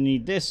think I'm going to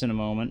need this in a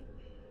moment.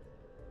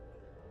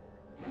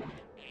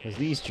 Because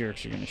these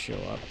jerks are going to show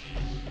up.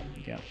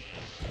 Yep.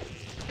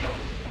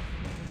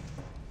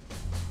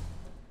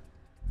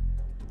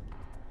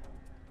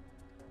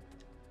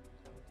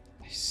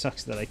 It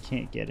sucks that I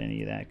can't get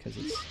any of that because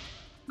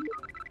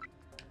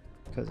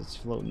it's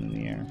floating in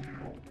the air.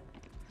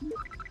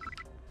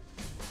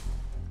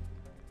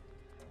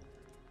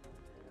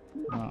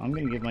 I'm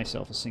going to give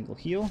myself a single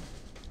heal.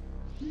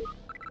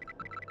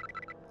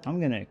 I'm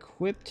going to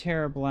equip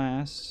Terra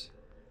Blast.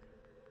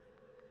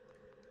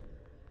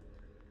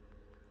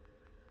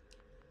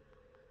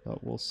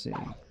 But we'll see.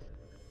 I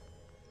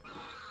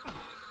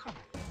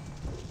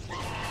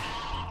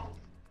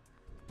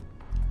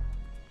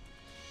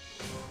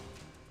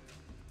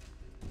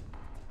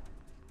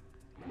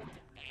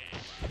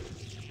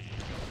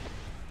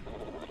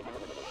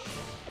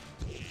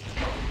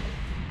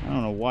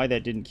don't know why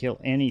that didn't kill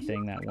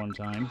anything that one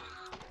time.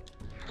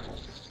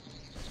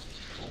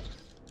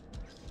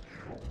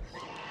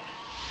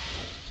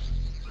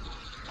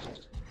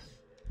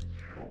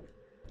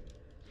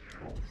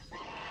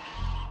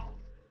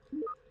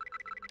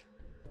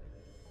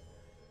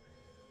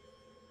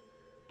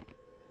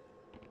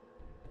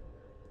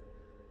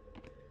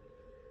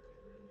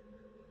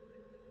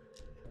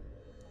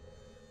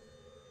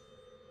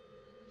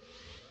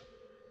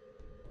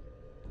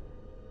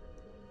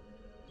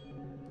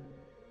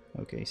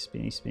 Okay,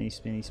 spinny, spinny,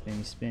 spinny,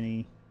 spinny,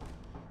 spinny.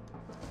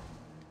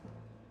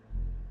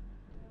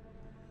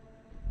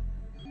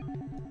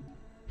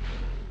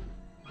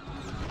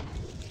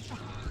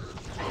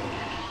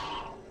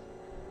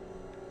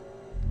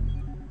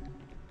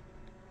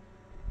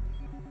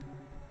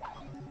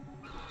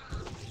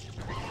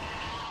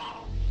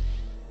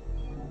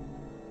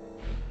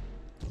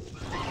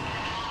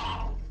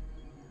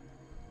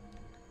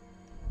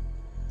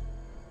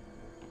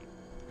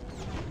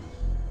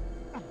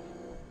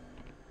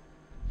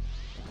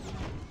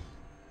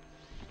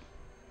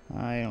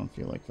 I don't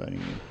feel like fighting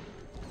you.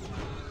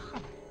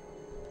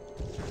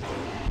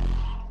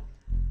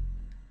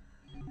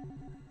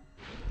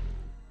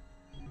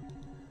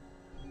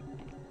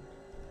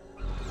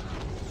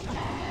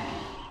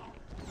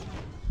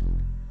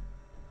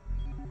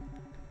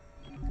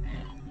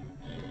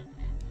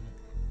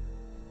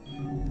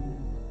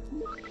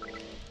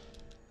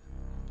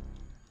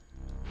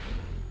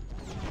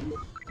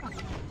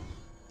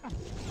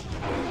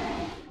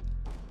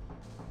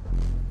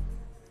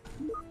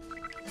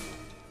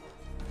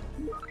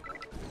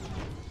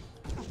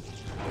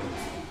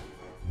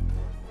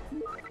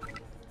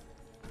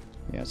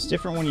 Yeah, it's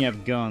different when you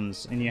have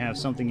guns and you have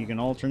something you can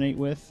alternate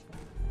with.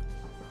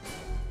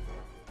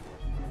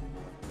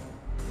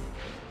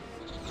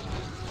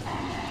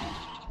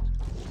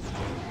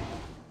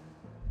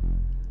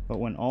 But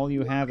when all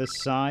you have is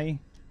psi,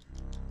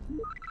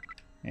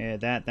 yeah,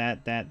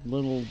 that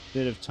little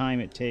bit of time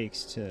it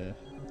takes to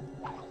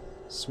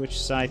switch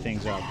psi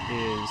things up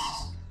is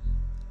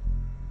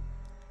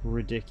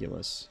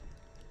ridiculous.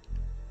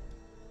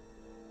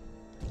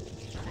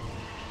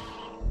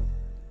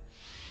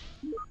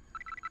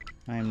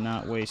 I am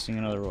not wasting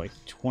another, like,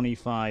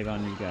 25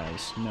 on you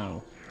guys.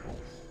 No.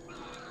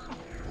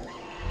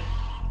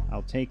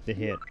 I'll take the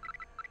hit.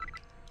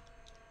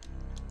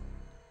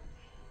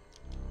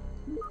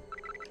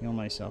 Heal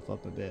myself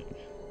up a bit.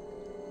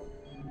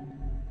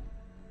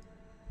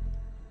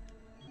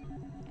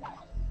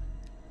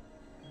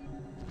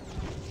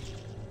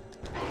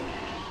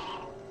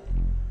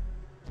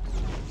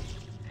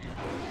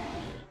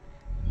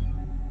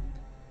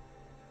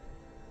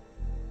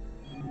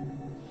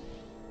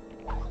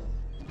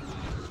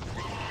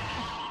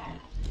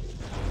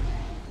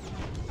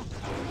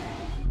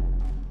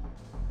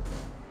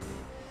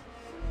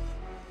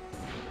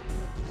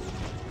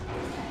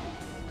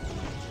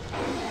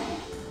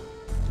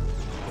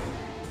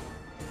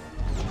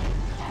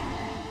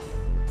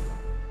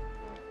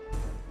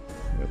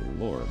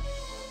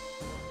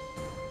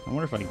 I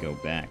wonder if I go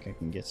back, I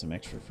can get some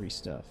extra free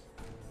stuff.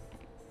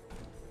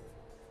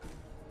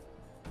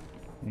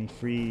 Any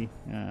free...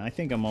 I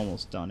think I'm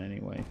almost done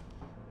anyway.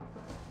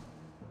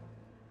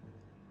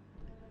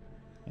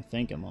 I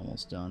think I'm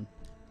almost done.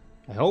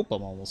 I hope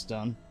I'm almost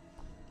done.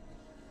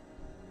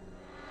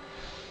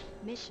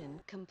 Mission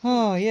complete.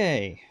 Oh,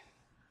 yay.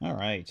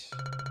 Alright.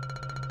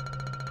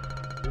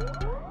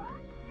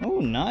 Oh,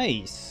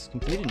 nice.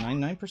 Completed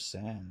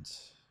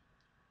 99%.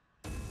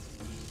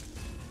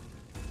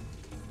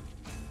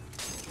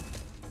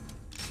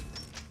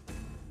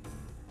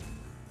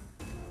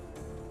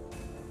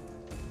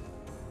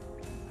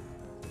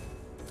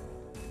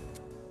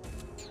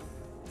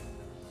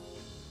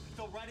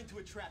 Into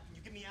a trap. Can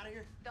you get me out of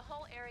here? The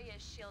whole area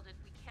is shielded.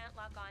 We can't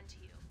lock on to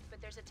you. But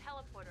there's a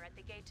teleporter at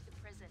the gate to the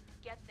prison.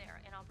 Get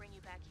there, and I'll bring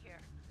you back here.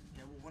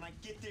 Yeah, well, when I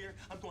get there,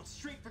 I'm going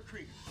straight for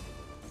Krieger.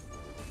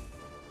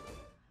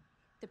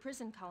 The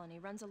prison colony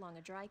runs along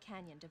a dry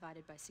canyon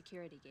divided by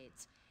security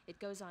gates. It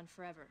goes on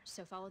forever,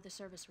 so follow the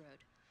service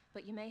road.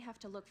 But you may have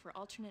to look for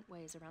alternate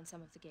ways around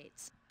some of the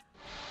gates.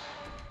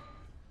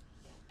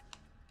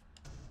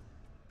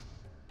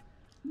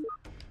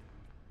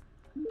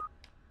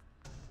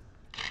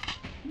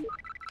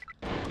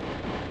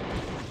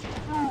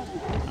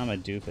 I'm a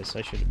doofus.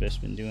 I should have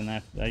just been doing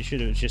that. I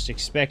should have just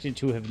expected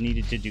to have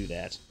needed to do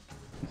that.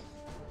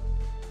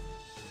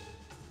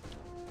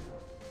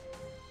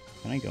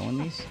 Can I go in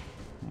these?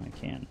 Oh, I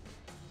can.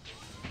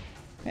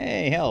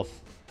 Hey,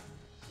 health.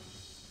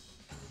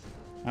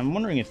 I'm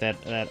wondering if that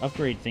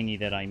upgrade thingy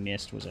that I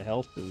missed was a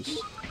health boost.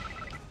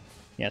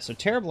 Yeah, so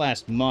Terra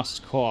Blast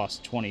must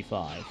cost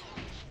 25.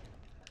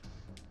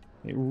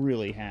 It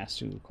really has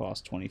to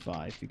cost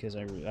 25 because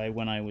I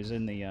when I was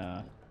in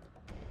the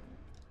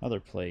other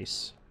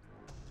place,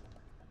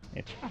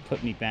 it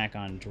put me back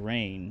on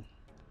Drain.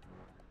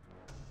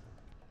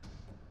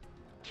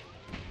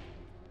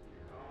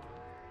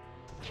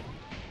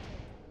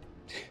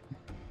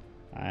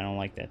 I don't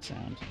like that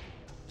sound.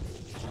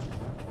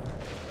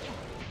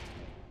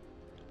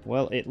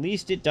 Well, at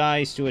least it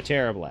dies to a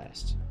Terra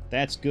Blast.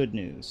 That's good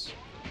news.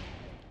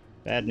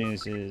 Bad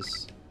news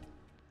is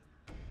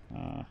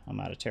I'm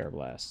out of Terra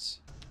Blasts.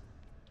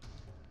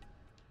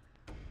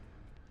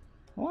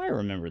 Oh, I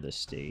remember this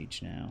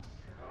stage now.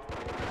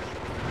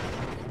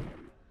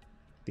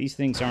 These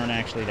things aren't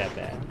actually that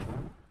bad.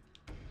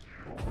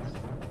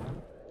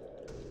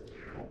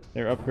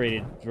 They're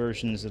upgraded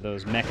versions of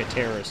those mecha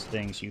terrorist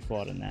things you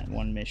fought in that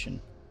one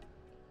mission.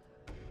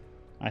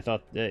 I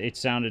thought it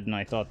sounded, and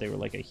I thought they were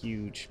like a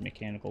huge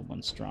mechanical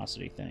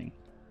monstrosity thing.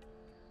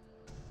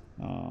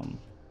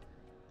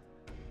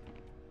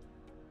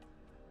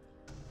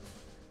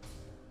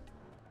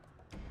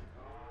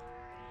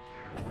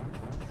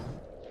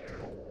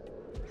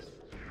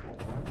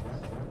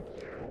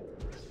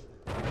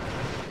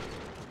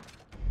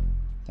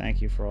 Thank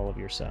you for all of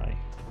your Psi.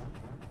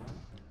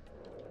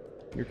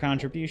 Your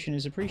contribution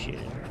is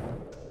appreciated.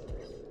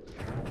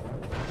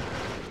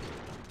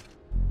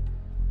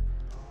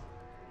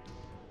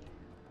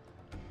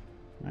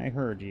 I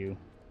heard you.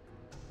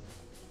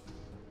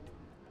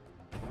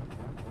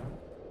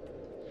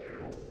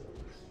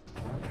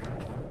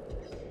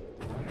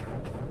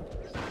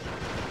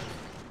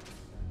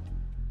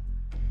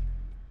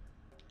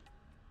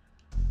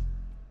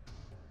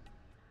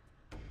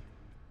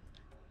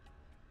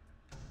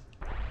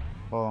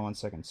 Hold on 1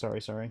 second.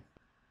 Sorry.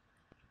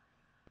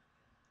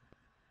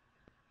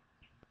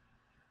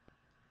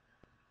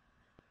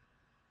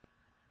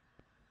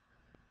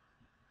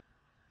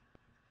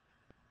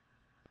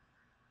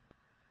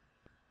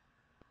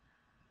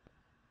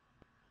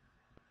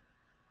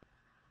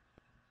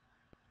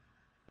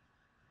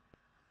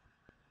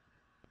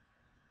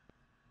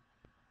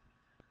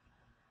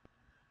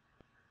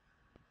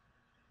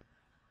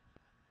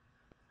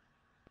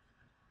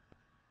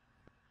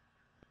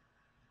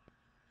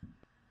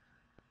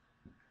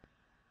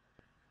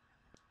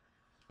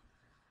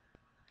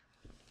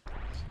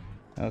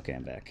 Okay,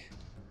 I'm back.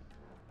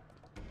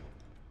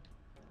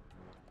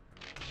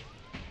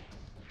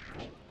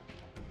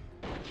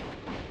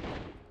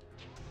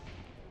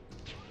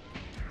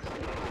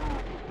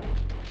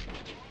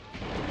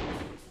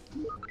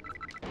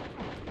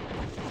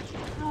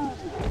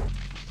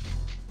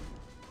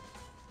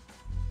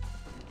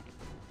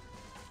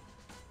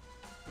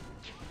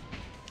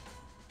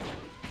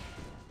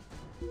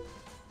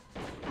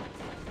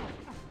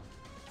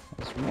 I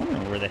was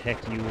wondering where the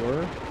heck you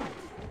were.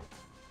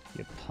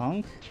 You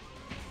punk.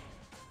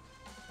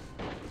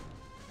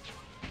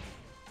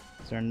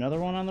 Is there another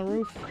one on the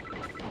roof?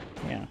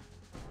 Yeah.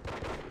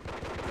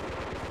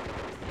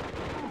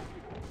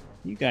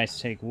 You guys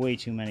take way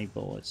too many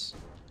bullets.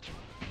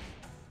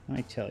 I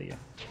tell you.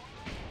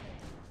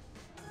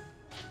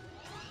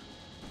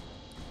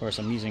 Of course,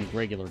 I'm using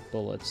regular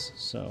bullets,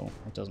 so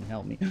it doesn't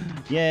help me.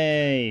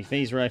 Yay!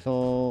 Phase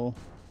rifle.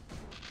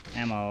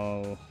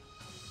 Ammo.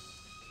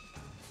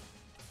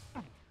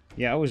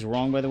 Yeah, I was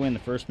wrong, by the way, in the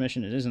first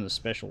mission. It isn't a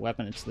special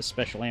weapon, it's the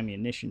special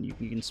ammunition. You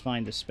can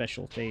find the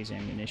special phase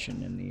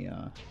ammunition in the,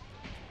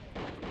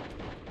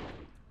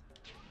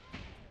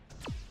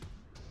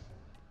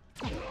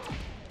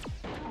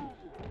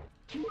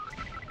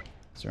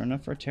 Is there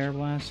enough for a Terror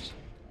Blast?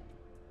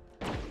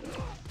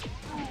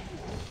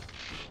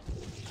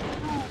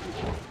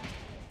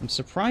 I'm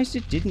surprised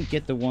it didn't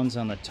get the ones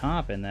on the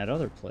top in that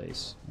other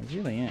place. I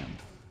really am.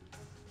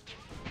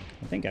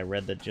 I think I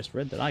just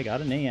read that I got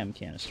an AM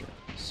canister.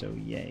 So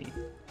yay.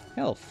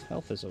 Health.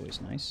 Health is always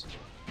nice.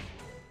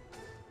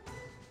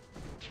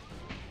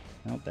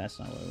 Nope, that's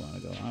not where I want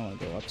to go. I want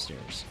to go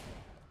upstairs.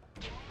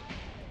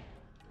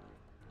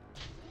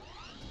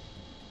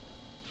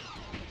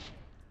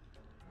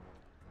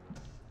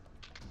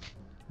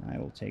 I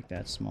will take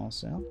that small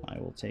cell. I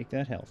will take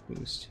that health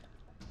boost.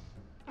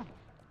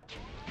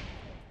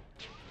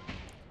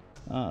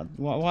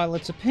 While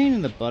it's a pain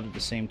in the butt at the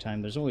same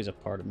time, there's always a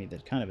part of me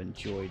that kind of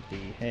enjoyed the,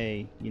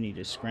 hey, you need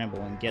to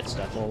scramble and get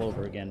stuff all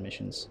over again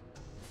missions.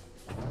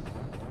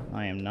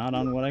 I am not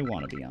on what I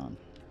want to be on.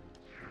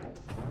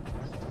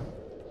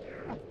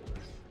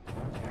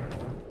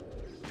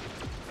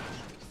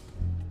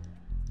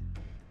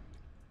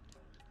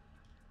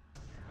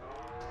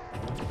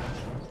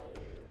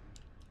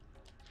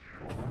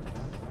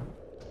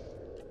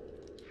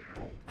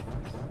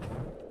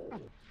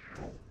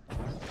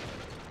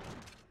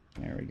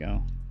 There we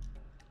go.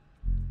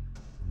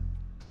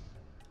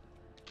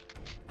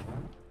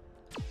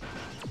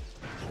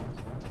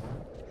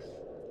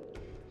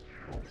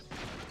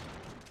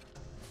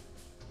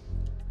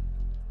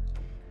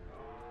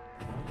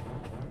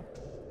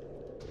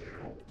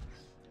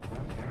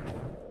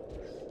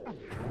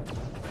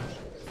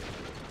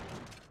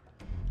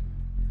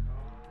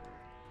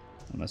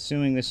 I'm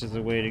assuming this is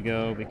the way to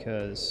go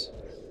because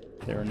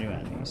there are new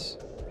enemies.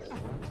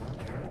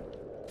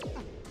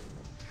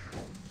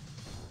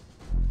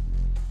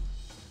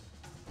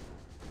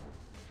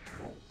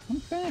 I'm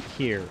back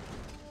here.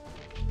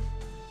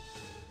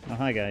 Oh,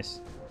 hi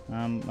guys.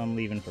 I'm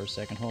leaving for a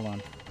second. Hold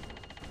on.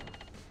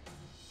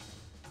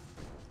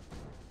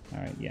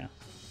 Alright, yeah.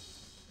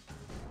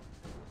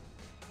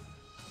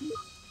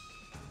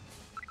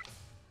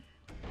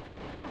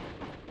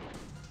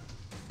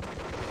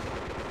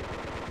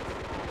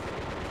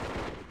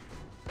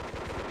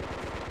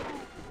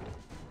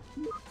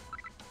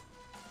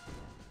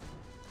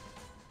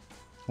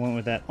 I went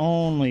with that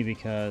only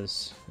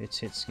because it's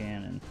hit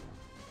scan and...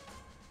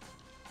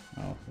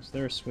 Oh, is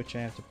there a switch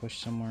I have to push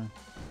somewhere?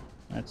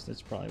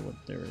 That's probably what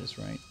there is,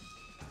 right?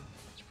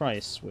 It's probably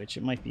a switch.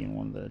 It might be in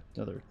one of the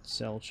other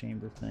cell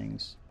chamber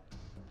things.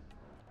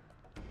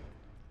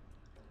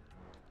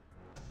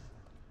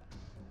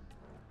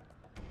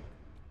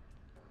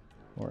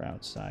 Or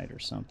outside or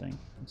something.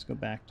 Let's go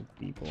back to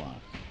B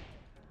block.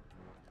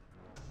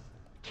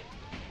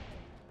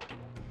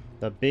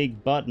 The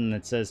big button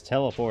that says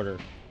teleporter.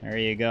 There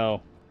you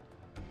go.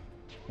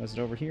 Was it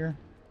over here?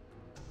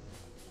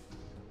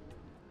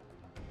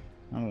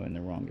 I'm going in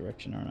the wrong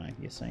direction, aren't I?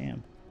 Yes, I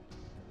am.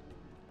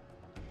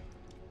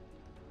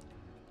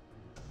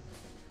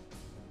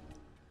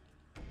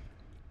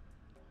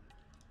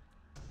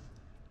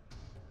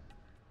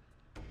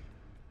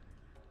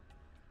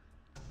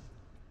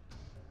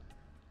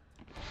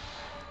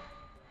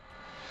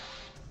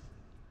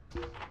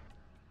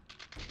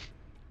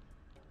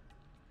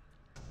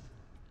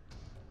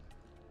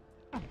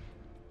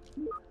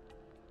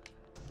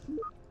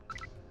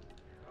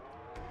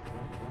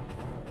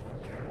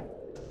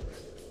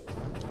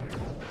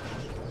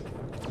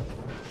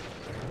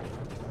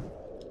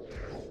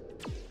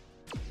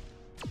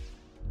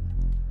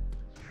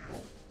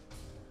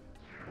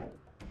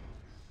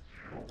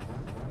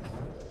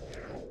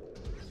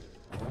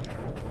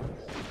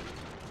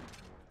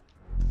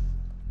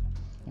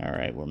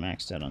 Alright, we're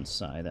maxed out on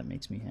psi. That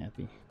makes me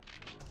happy.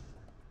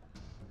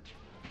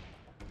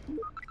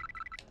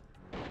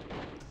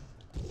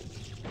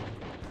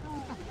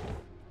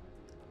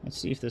 Let's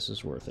see if this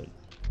is worth it.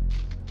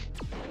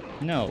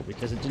 No,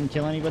 because it didn't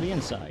kill anybody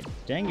inside.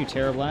 Dang you,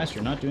 Terror Blast,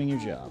 you're not doing your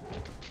job.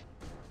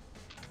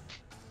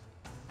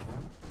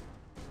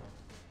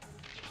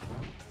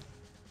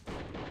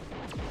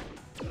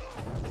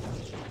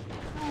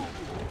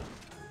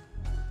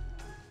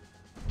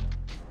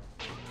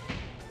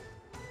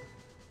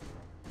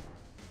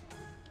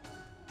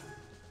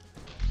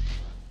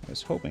 I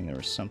was hoping there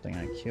was something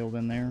I killed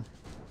in there.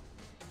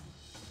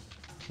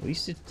 At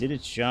least it did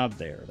its job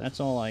there. That's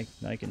all I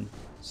can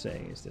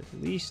say, is that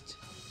at least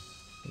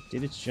it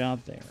did its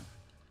job there.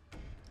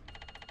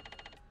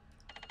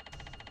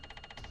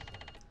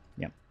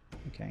 Yep.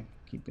 Okay,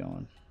 keep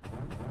going.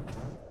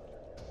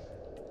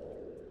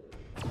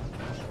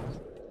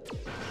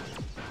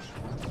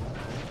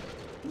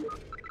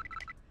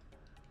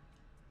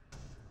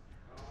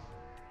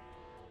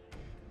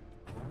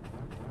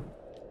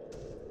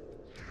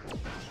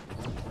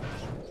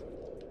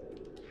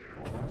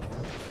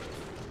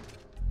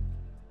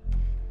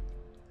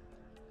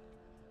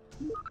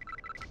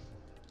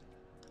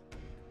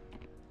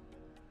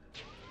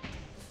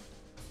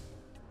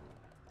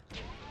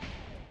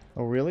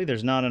 Oh, really?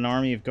 There's not an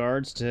army of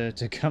guards to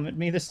come at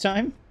me this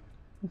time?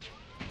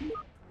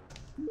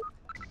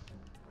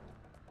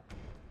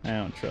 I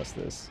don't trust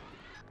this.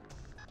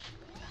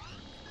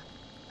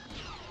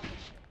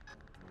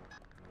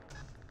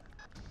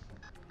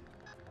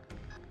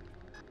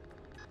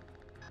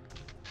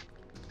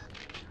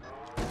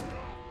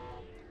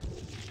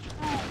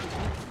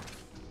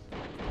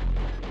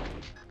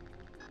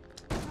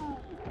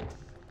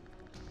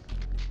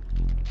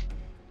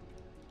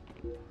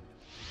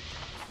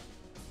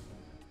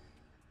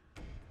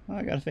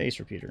 I got a face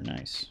repeater.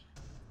 Nice.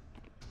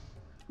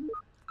 I'm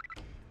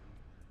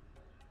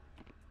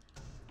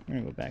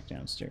gonna go back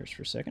downstairs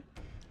for a second.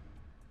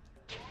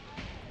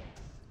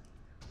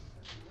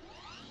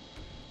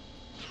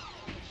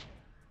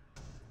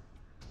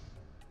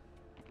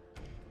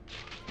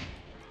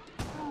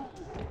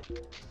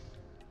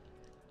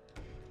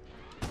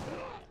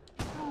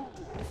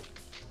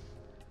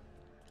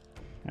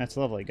 That's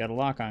lovely. Got a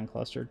lock-on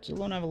cluster. Still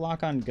don't have a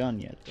lock-on gun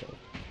yet, though.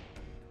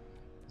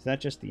 Is that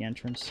just the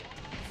entrance?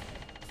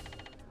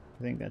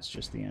 I think that's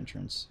just the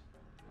entrance.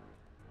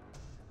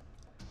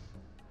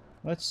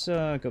 Let's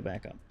go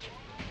back up.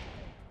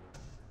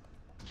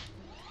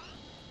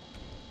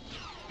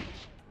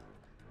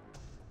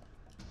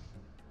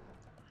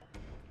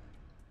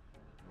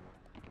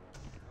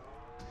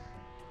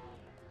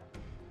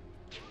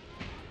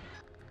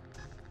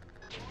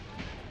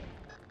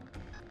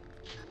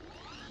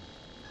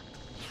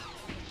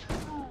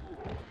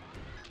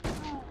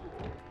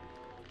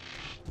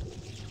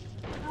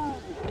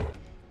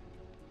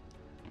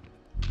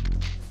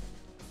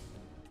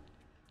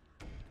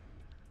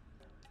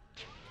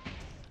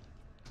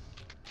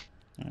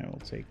 I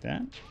will take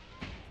that.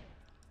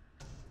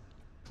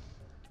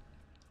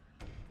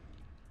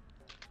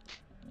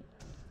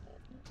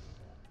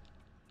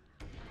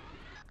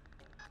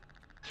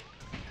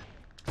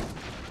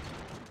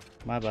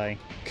 Bye-bye.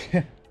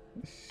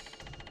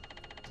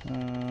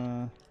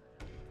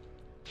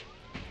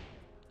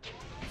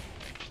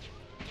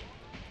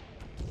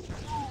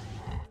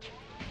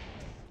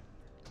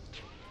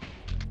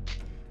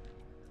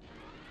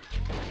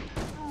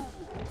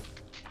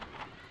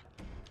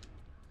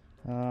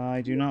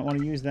 I do not want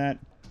to use that.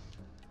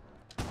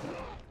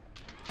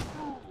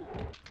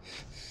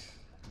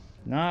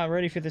 Not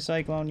ready for the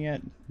cyclone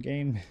yet,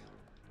 game.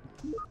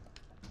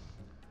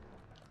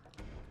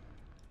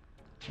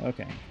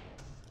 Okay.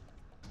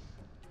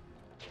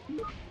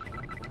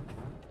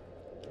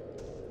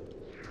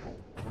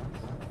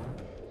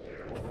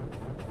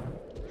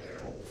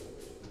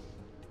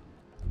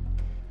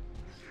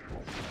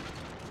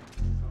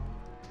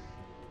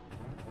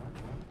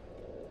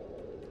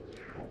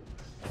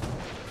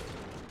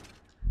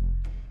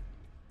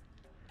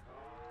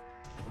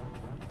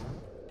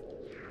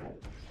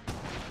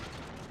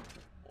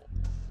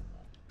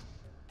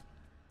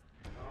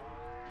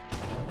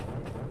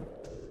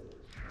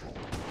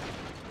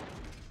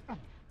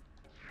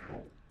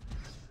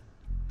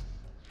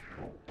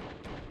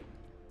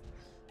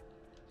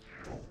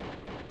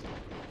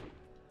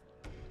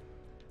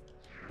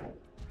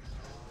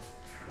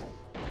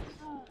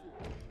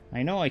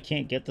 I know I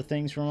can't get the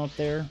things from up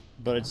there,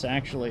 but it's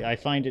actually, I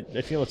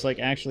feel it's like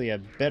actually a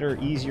better,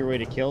 easier way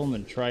to kill them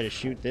than try to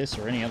shoot this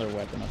or any other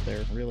weapon up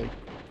there, really.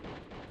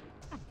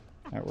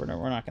 Alright, we're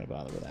not going to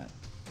bother with that.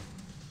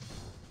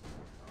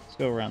 Let's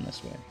go around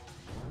this way.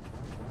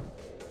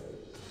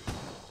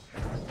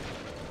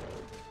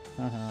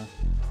 Haha,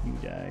 you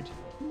died.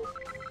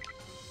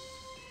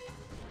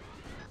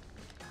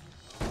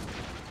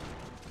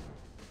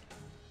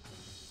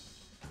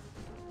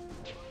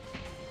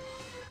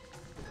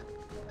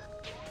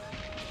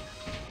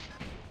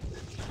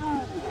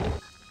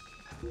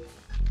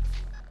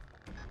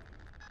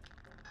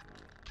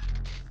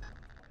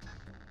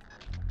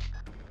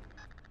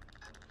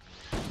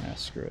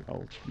 Screw it,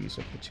 I'll use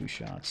up the 2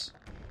 shots.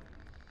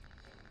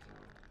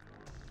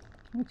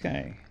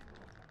 Okay.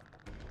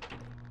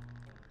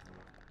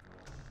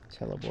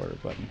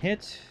 Teleporter button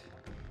hit.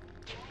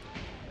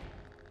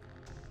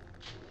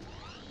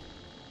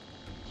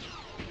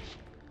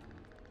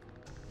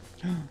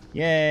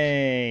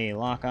 Yay!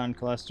 Lock on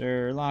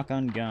cluster, lock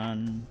on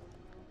gun.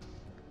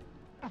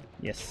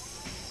 Yes.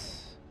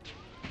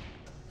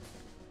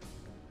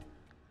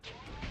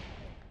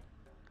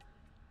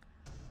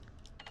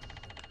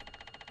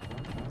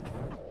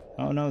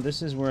 Oh no,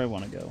 this is where I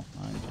want to go.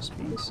 I'm just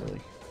being silly.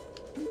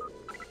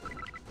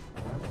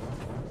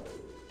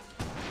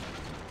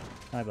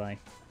 Bye-bye.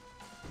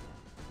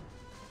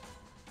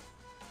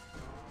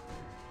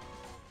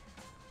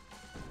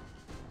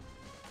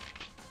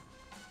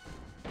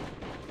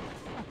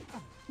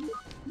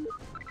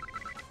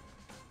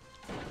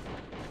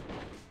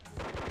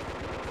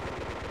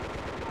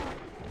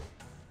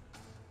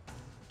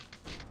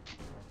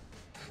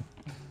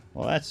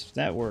 Well,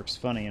 that works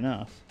funny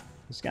enough.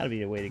 There's got to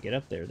be a way to get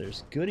up there.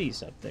 There's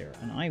goodies up there,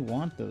 and I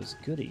want those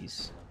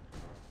goodies.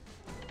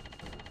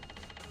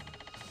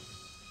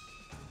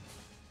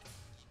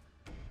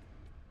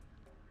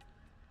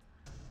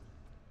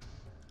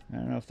 I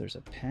don't know if there's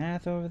a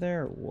path over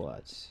there or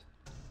what.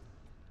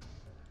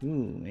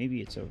 Ooh, maybe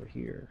it's over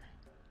here.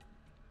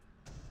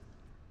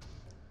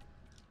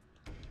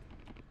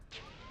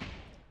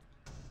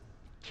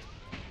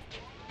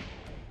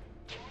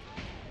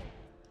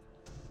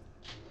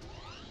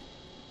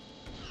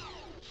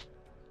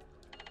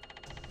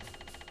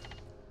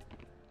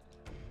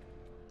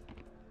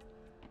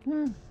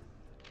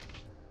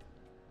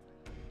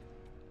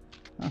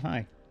 Oh,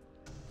 hi.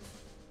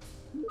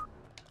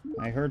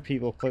 I heard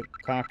people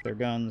cock their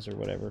guns or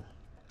whatever.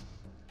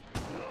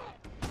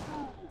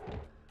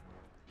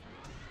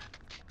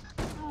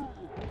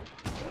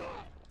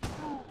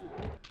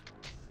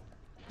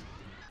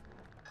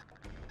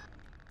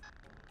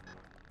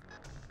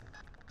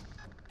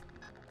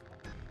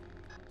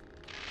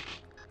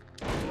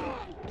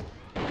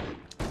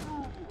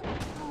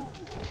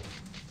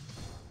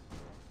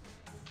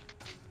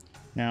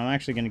 Now, I'm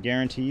actually going to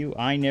guarantee you,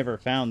 I never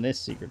found this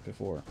secret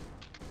before.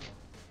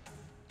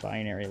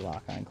 Binary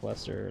lock-on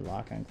cluster,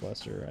 lock-on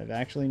cluster. I've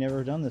actually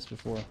never done this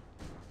before.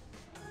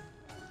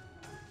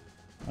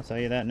 I'll tell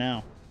you that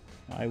now.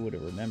 I would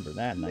have remembered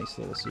that nice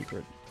little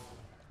secret.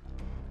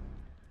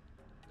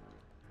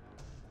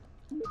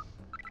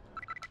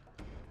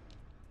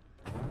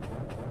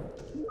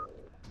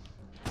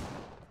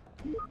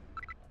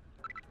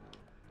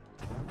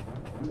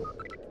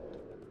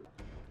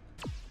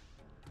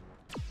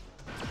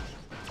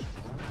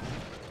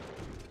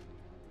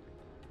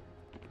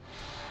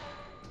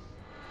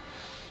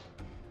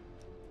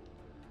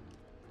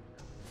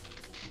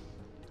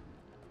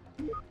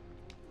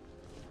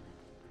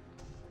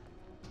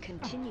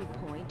 Continue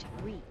point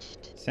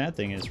reached. Sad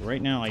thing is,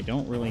 right now I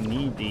don't really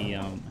need the,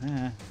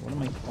 what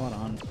am I caught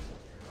on?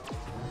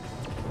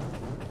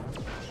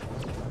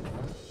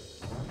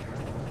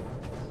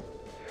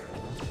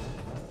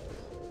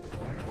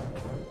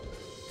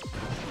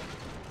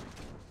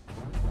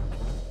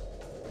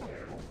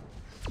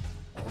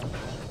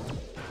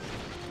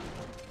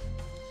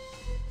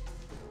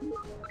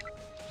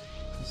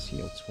 Let's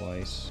heal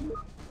twice.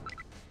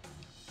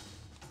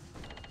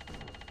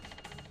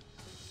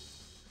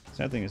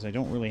 Sad thing is, I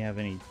don't really have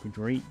any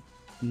great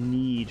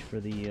need for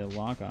the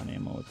lock-on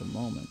ammo at the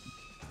moment.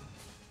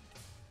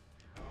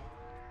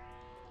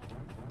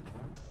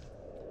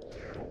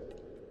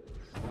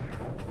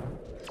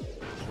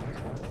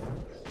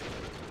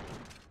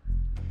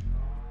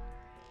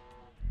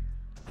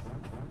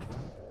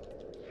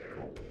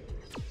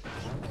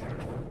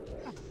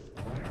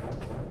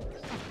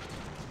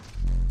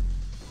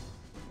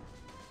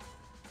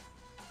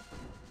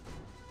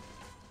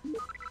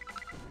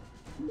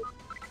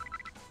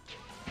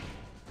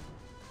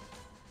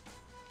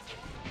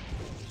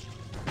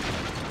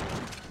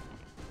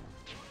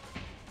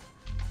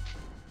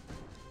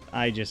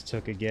 I just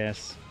took a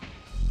guess.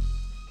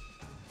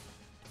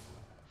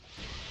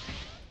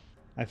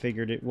 I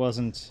figured it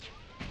wasn't...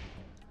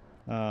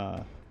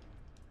 I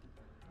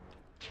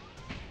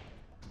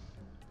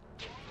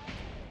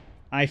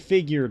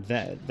figured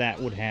that that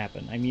would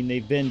happen. I mean,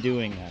 they've been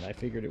doing that. I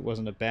figured it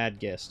wasn't a bad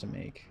guess to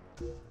make.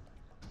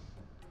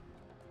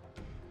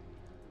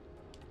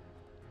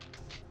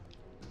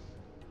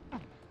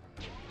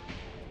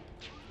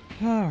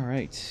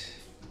 Alright.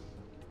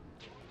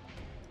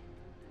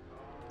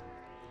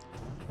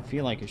 I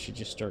feel like I should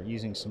just start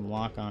using some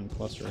lock-on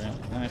cluster ammo.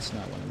 That's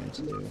not what I meant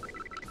to do.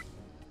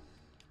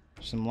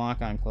 Some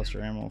lock-on cluster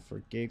ammo for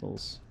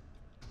giggles.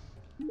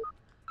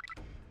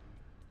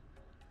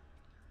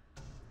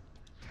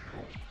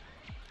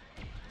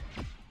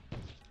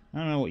 I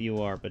don't know what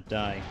you are, but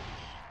die.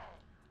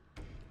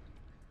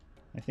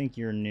 I think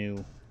you're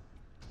new.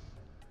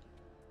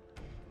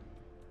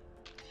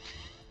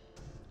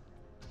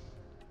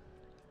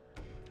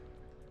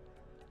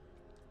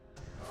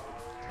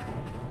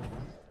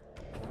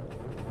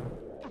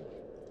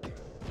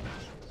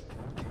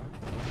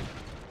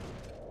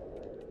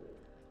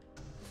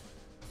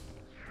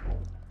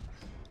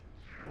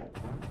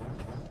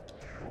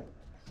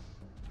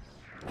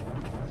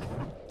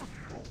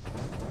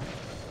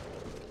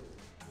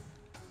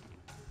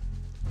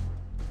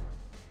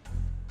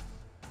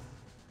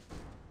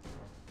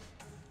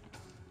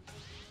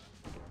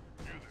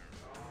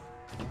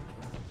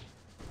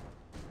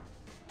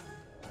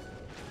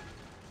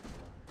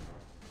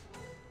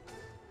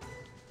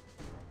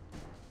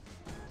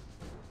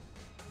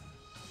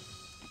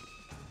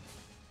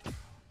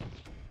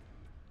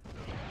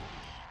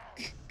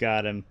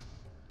 Got him.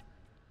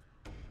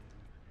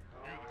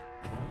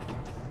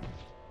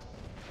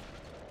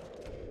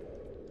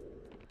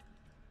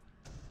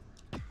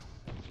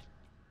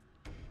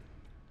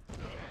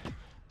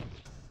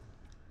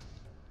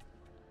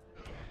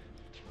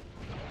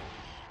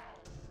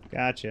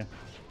 Gotcha.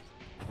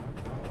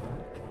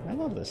 I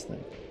love this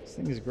thing. This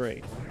thing is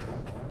great.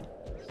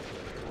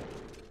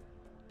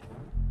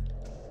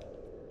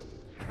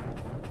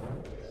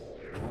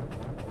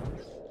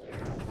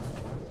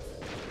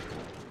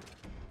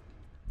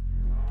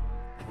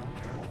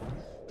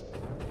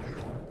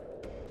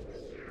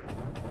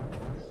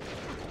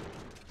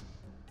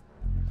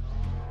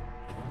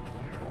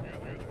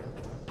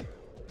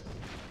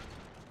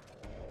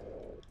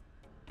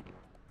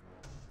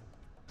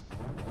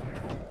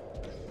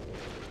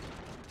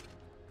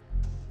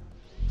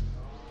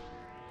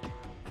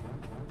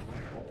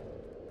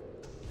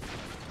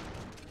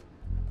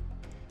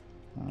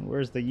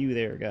 Where's the you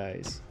there,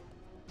 guys?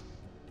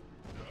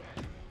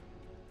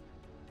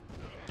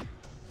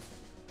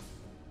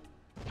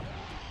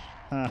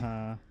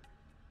 Haha. I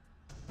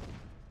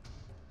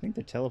think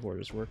the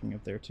teleporter's working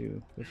up there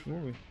too. Before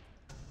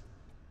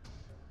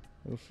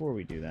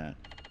we do that.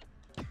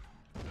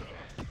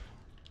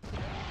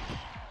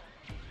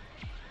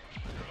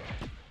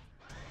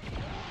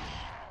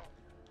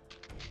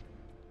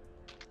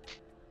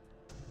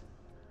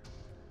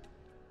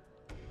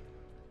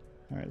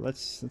 All right,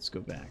 let's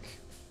go back.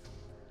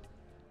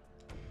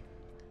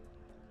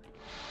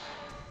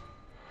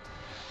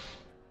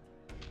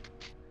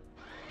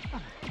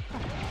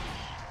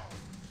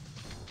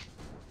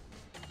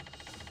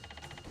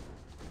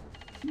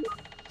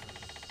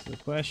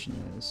 question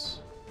is...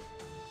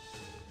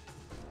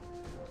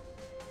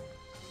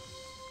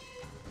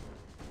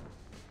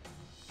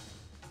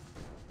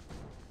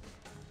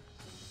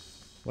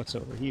 what's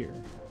over here?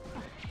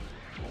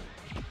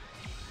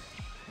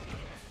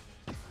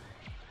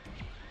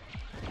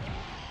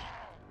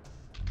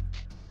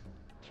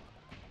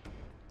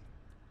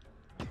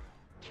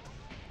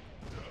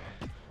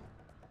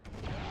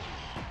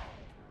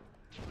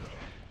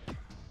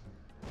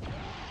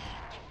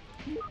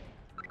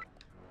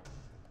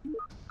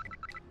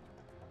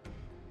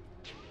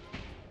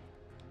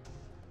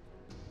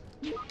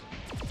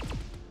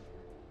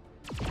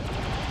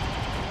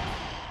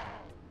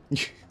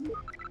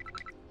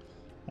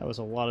 That was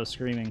a lot of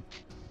screaming.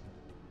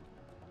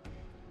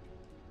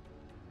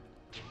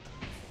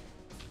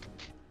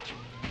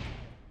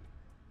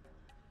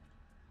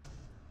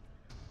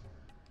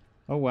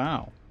 Oh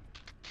wow.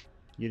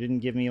 You didn't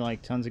give me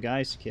like tons of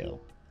guys to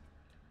kill.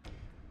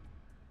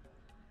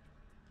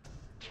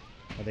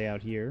 Are they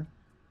out here?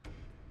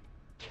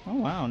 Oh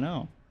wow,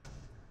 no.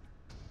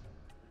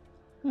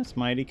 That's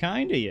mighty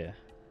kind of you.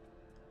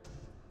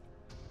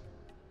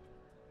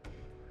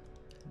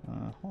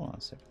 Hold on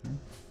a second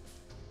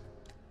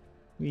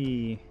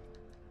here.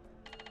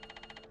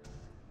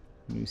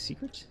 New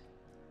secret?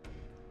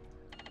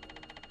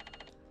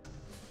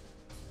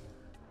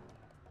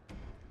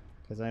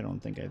 Because I don't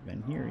think I've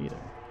been here either.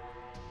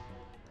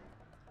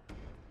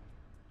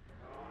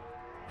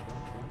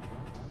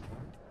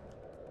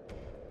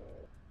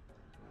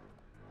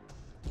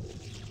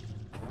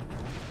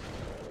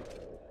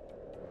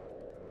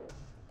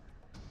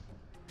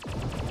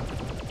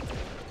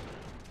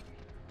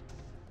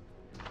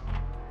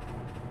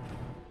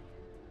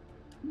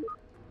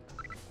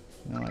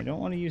 No, I don't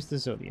want to use the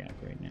Zodiac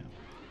right now.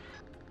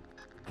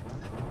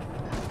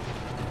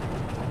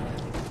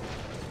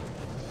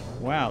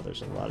 Wow,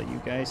 there's a lot of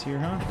you guys here,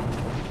 huh?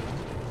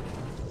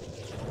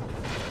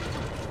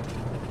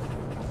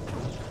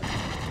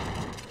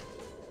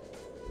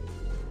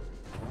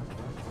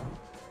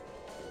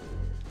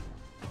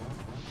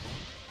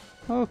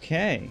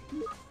 Okay.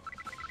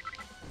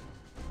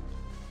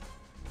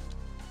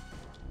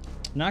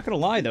 Not gonna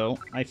lie, though,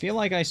 I feel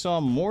like I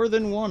saw more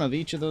than one of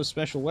each of those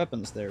special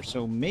weapons there,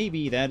 so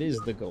maybe that is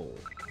the goal.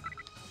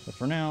 But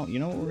for now, you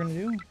know what we're gonna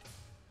do?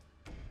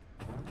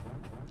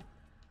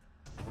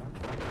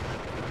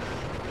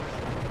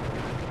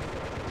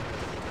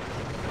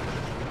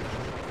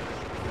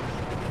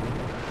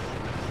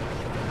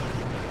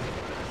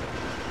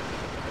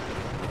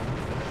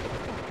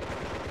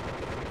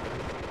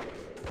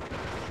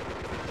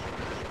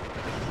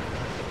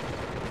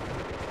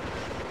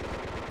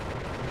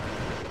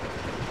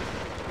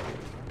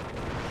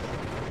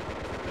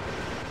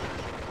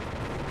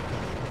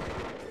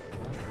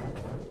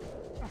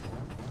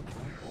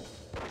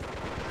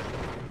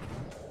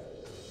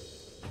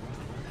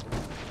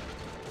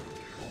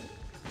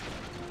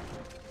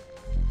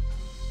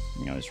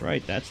 I was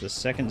right, that's the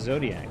second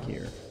Zodiac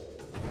here.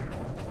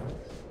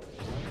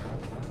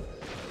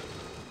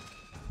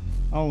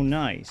 Oh,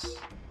 nice.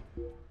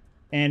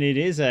 And it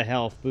is a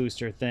health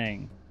booster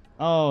thing.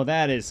 Oh,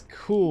 that is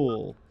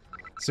cool.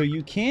 So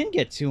you can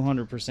get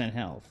 200%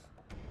 health.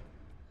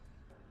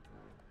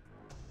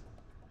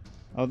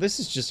 Oh, this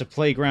is just a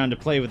playground to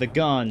play with the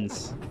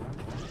guns.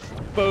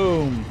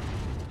 Boom!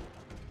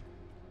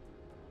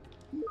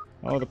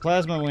 Oh, the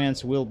plasma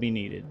lance will be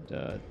needed.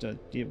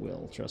 It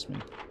will, trust me.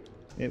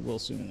 It will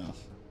soon enough.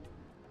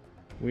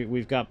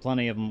 We've got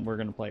plenty of them. We're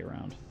going to play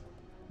around.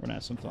 We're going to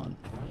have some fun.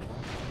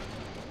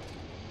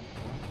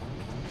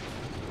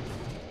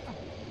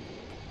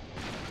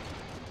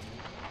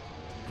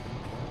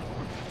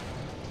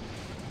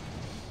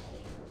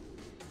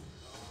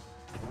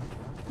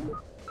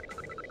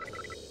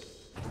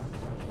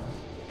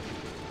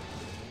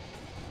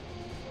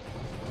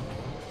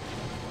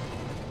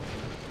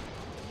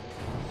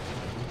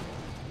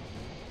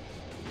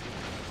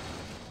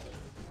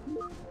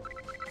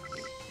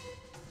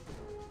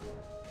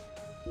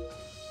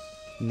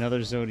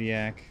 Another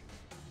Zodiac.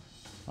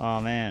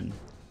 Oh man,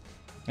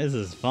 this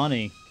is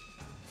funny.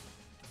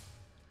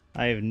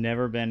 I have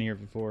never been here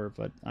before,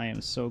 but I am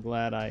so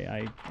glad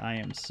I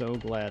am so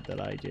glad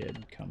that I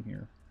did come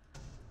here.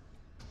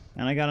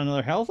 And I got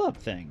another health up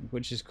thing,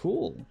 which is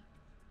cool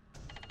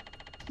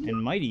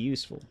and mighty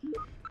useful.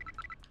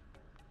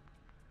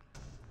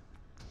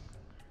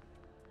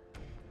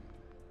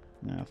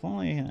 Now, if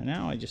only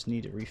now I just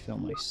need to refill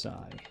my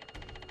psi.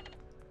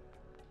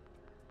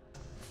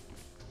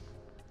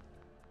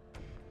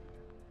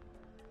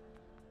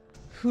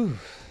 Whew.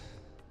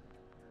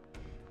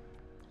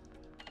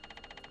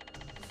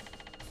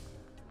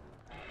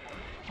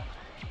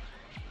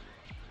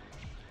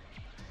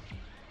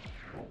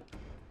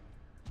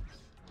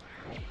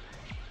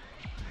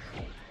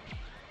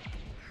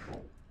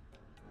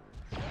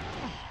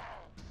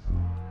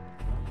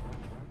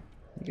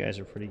 You guys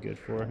are pretty good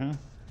for it, huh?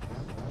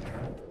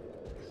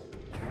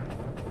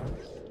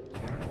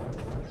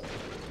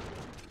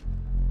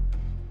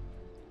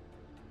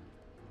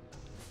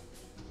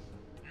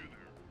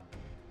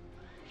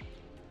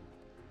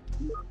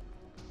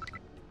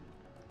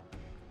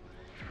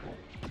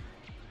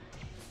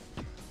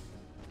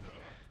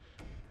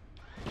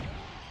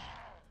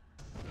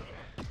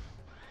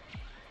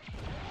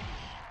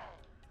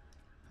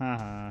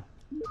 Haha.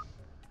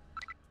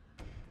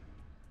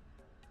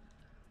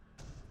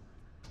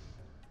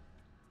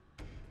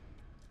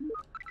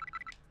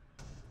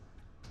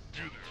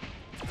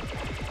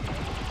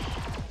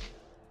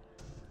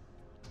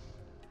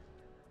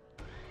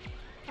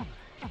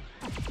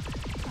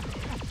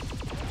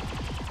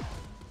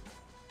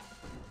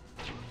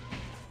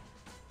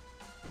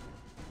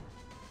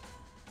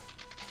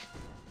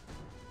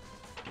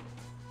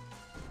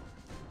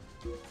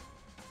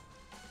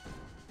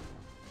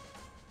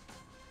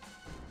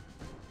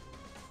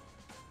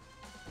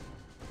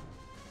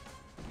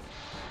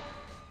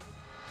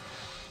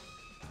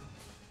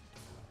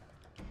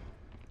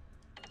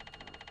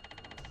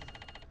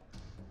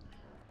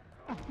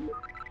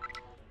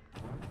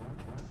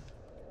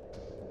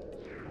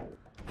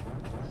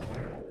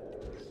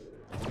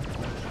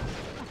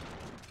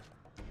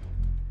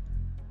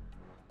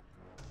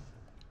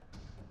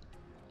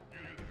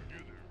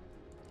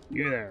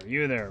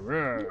 You there,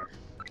 roar.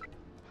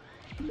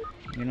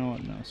 You know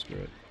what? No, screw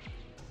it.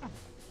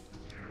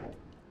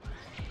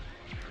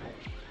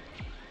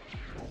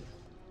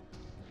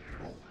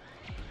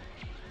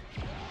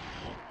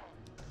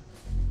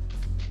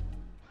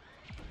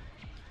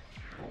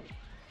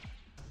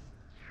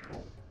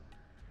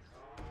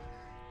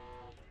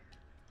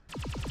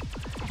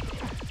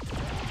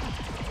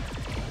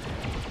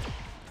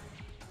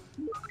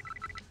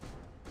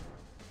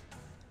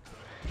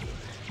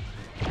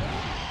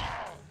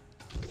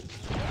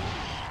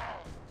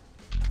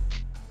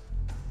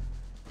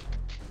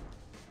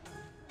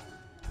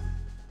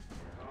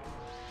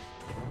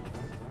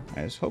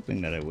 I was hoping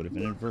that I would have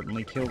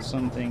inadvertently killed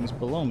some things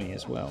below me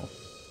as well.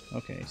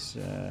 Okay,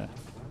 so...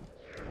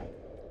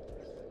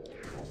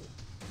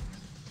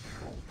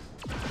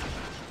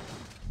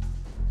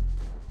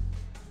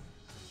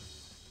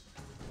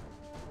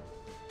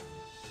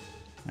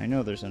 I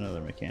know there's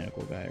another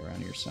mechanical guy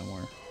around here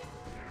somewhere.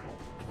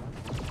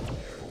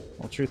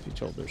 Well, truth be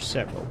told, there's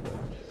several, but...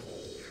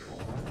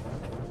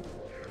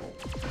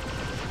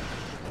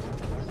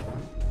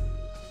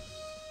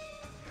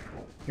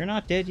 You're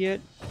not dead yet?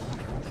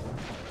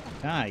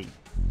 Die.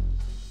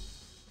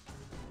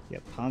 You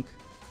punk.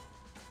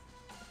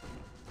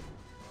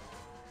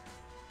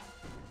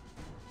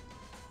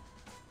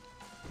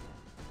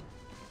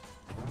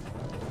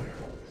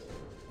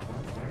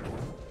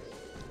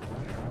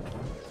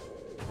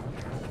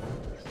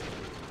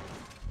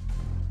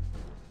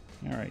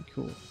 Alright,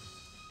 cool.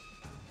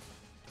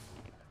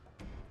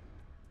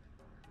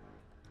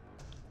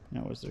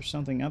 Now, is there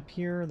something up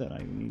here that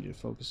I need to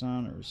focus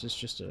on, or is this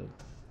just a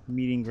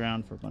meeting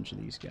ground for a bunch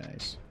of these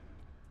guys?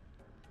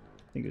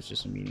 I think it's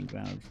just a meeting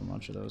ground for a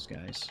bunch of those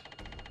guys.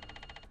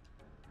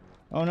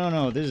 Oh, no,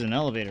 no, this is an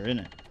elevator, isn't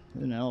it? This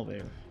is an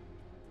elevator.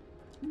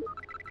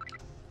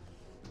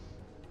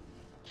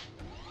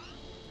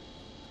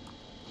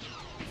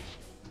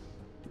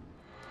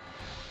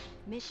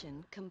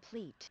 Mission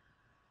complete.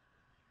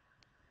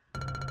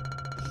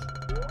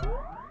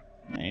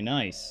 Hey,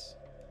 nice.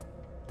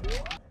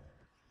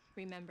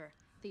 Remember,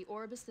 the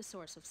orb is the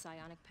source of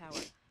psionic power.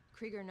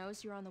 Krieger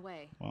knows you're on the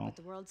way, Well, but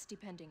the world's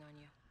depending on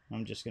you.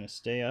 I'm just gonna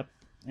stay up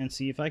and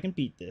see if I can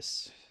beat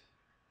this.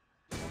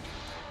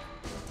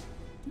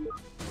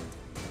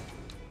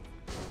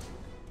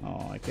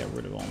 Oh, I got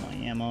rid of all my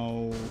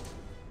ammo.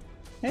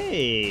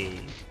 Hey!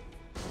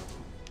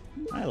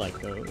 I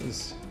like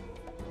those.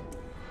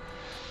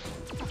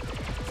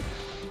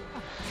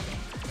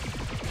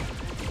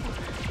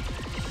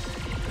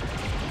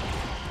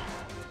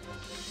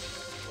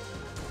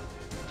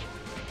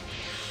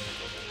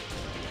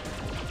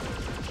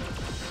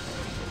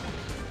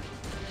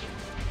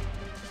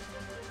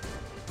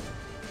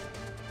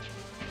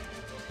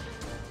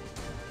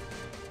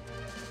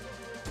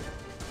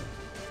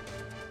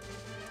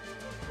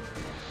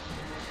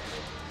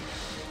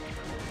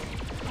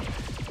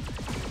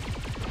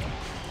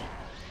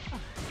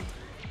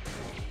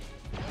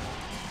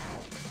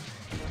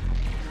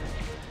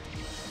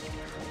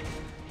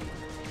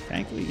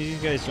 Thankfully, these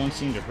guys don't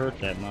seem to hurt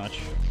that much.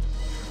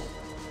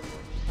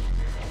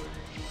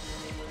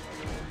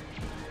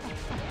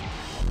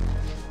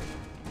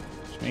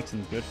 Which makes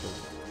them good for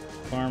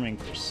farming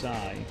for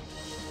Psi.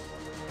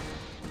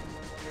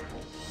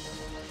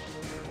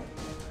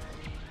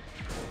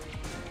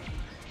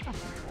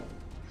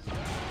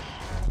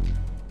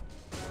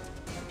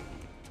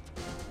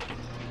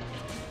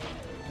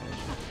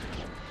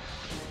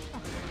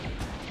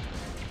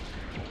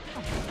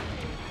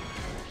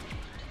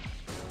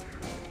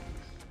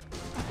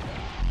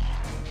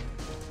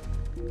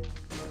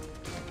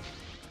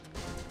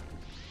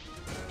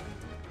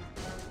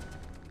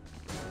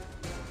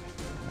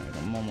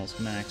 I'm almost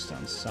maxed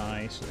on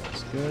Psi, so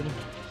that's good.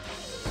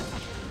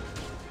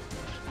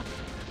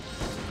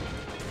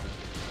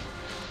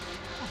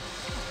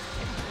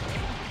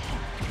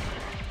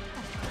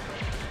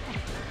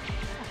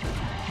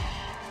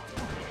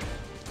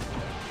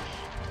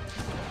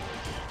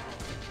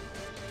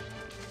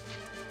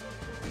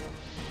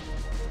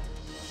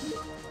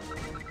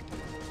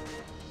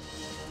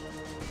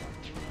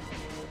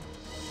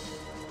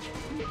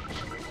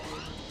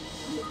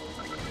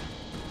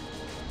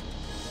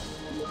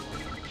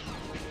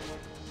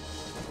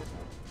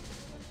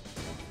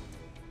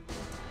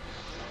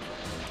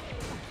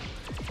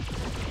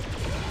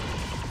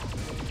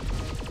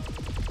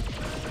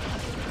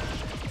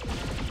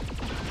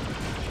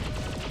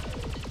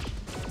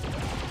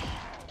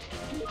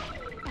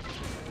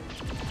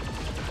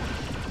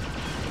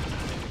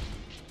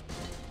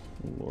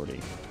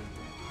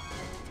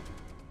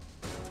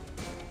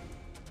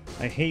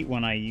 I hate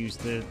when I use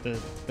the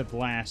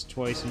blast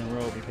twice in a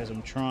row because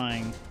I'm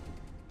trying.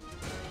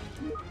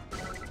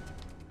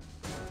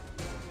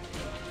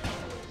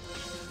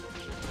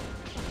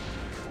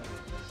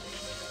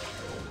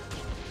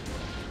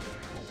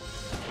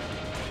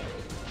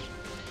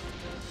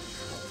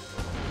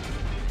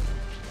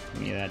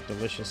 Give me that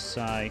delicious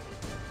sigh.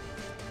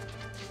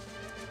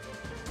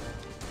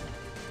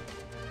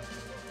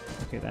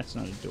 Okay, that's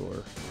not a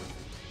door.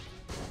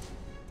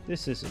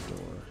 This is a door.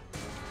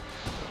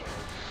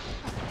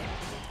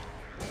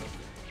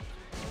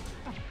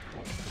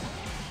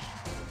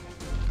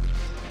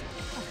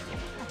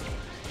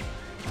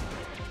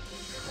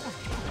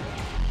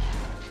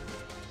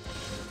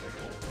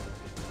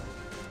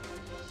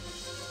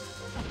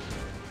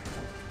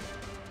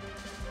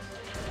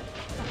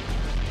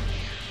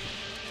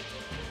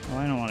 Oh,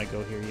 I don't want to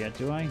go here yet,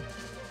 do I?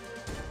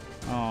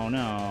 Oh,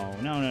 no.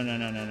 No, no, no,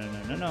 no, no, no,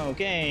 no, no, no,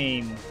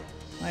 game!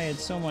 I had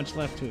so much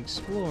left to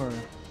explore.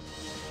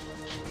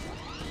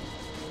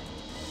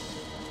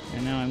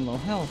 And now I'm low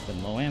health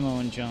and low ammo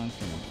and junk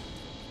and...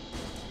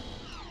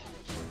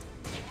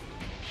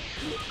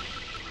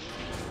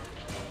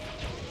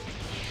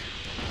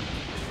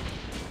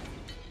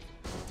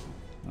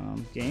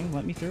 game,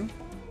 let me through.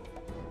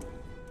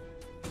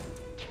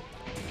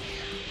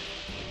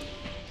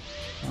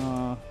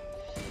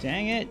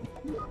 Dang it!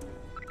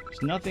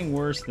 There's nothing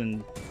worse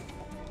than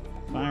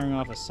firing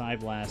off a psi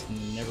blast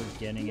and never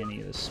getting any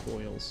of the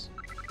spoils.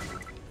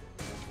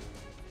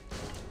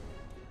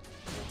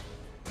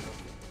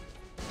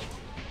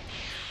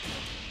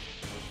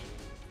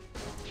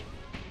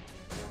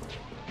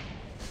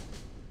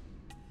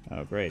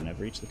 Oh great, and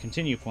I've reached the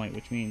continue point,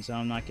 which means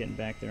I'm not getting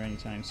back there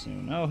anytime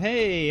soon. Oh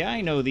hey,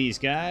 I know these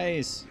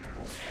guys!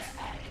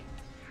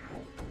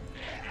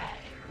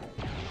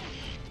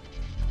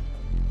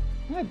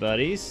 Hi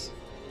buddies.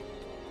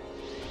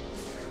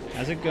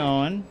 How's it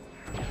going?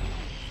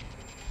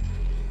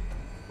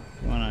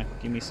 You wanna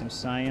give me some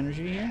psi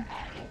energy here?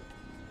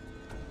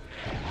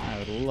 I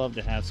would love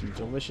to have some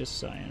delicious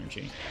psi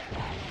energy.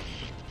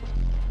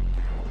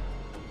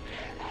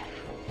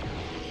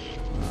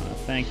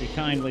 Thank you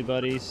kindly,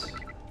 buddies.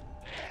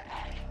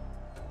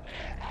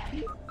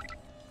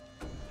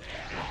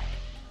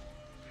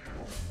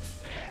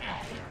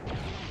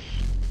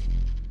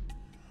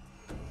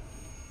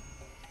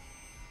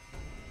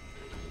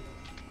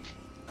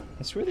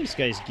 I swear these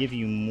guys give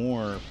you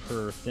more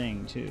per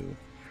thing, too.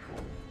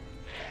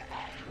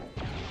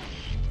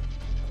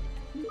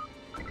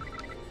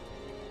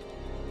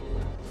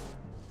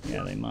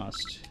 Yeah, they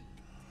must.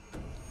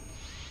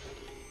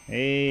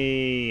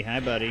 Hey, hi,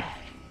 buddy.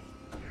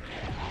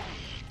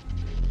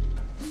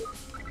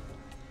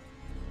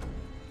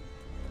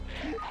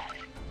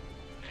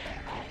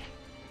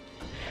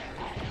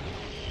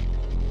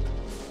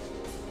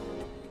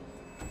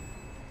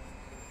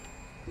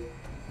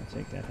 I'll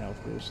take that health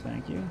boost,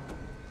 thank you.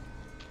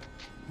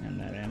 And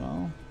that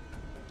ammo.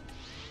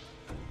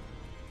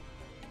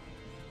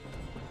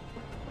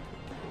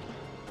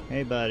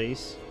 Hey,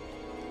 buddies.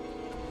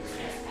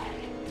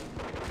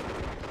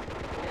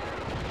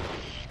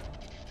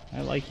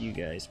 I like you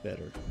guys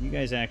better. You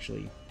guys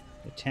actually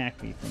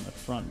attack me from the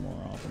front more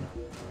often.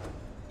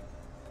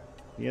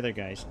 The other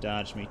guys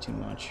dodged me too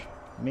much.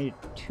 Made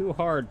it too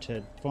hard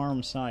to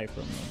farm psi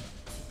from them.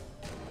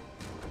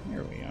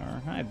 Here we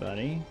are. Hi,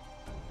 buddy.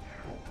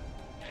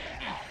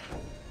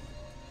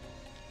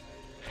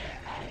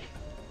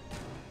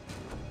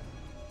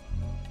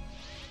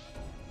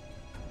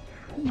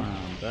 Come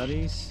on,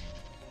 buddies.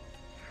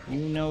 You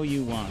know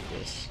you want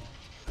this.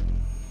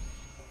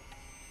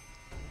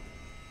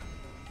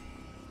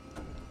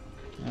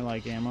 I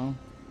like ammo.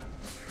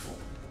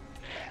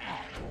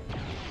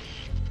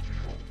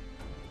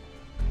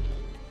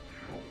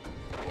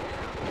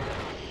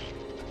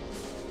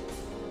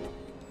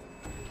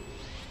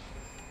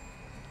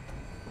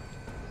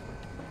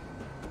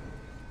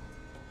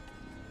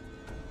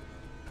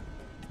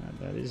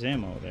 That is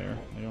ammo there.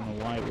 I don't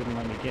know why it wouldn't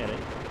let me get it.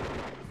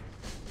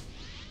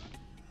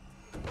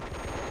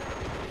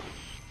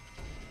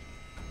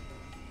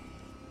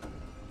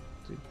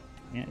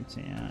 Yeah,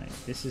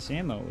 it's, this is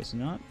ammo, is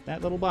not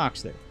that little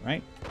box there,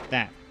 right?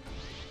 That.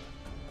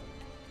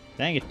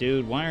 Dang it,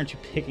 dude. Why aren't you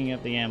picking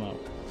up the ammo?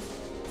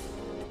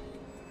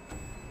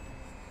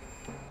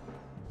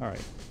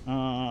 Alright.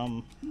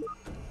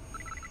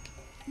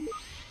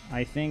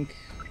 I think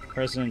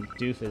President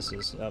Doofus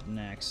is up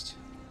next.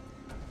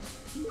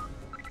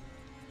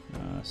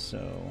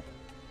 So...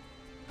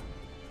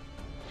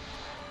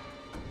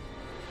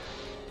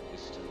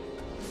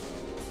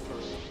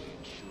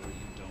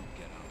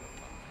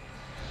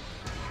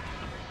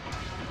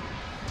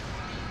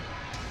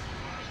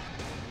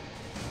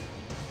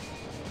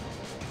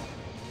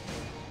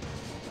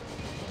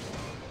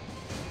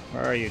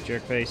 Where are you,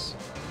 jerkface?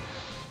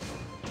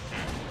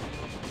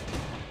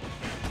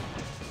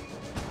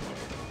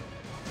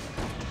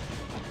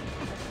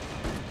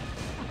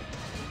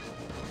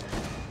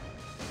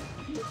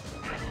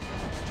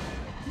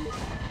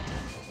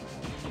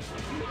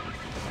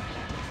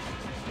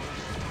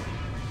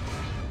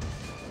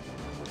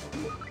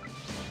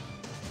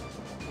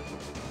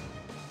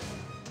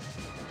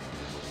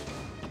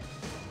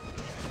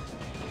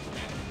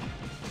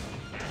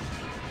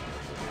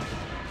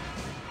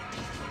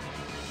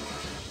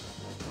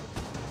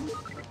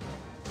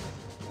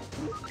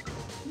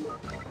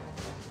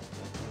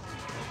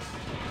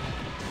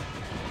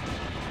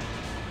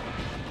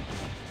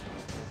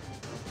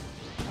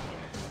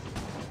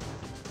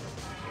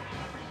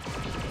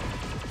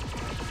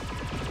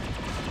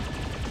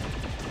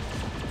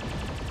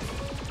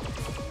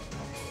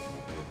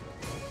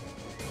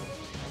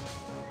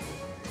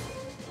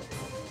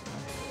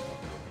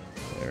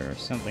 there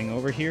something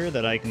over here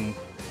that I can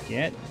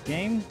get?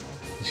 Game?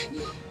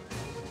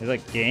 Is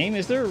like, game?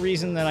 Is there a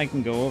reason that I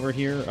can go over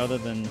here other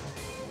than...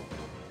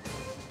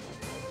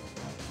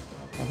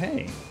 Oh,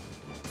 hey.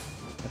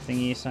 A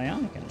thingy is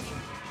psionic energy.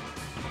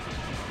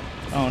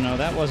 Oh, no,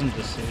 that wasn't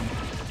the city.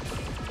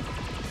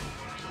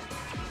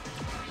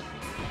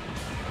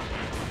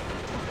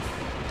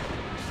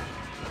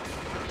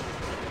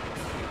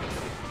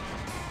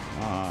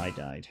 Ah, I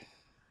died.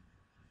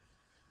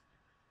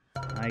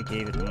 I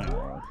gave it my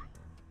all.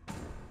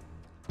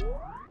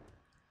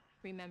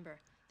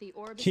 Remember, the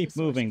orb is Keep the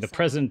source moving. of The psionic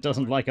president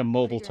doesn't power. like a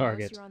mobile Praetor knows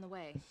target. you're on the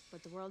way,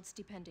 but the world's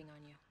depending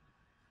on you.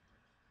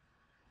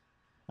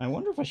 I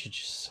wonder if I should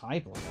just Psy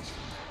Blast.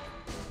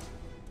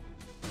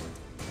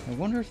 I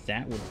wonder if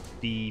that would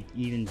be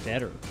even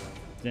better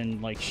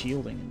than, like,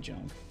 shielding and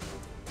junk.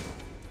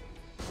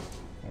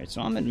 Alright,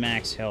 so I'm at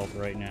max health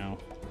right now.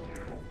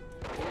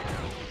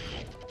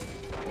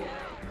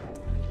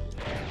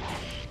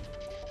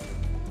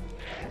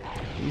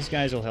 These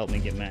guys will help me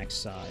get max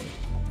Psy.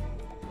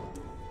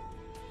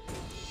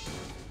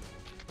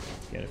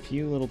 Get a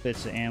few little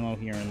bits of ammo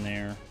here and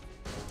there.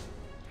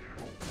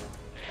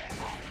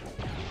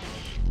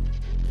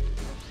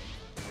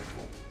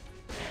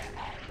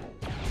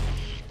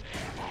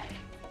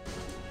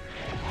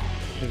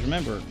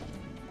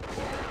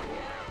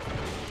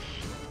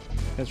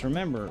 Because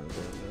remember,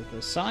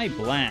 the Psy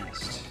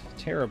Blast,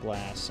 Terra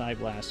Blast, Psy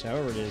Blast,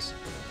 however it is,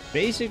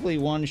 basically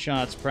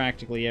one-shots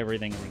practically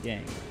everything in the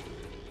game.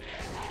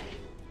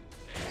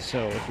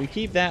 So if we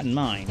keep that in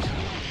mind...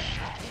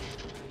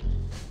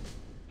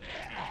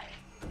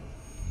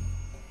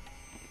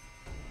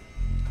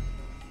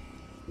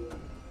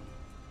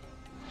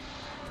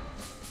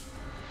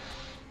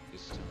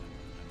 This time,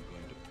 I'm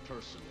going to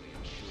personally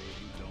ensure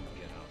you don't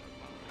get out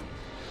alive.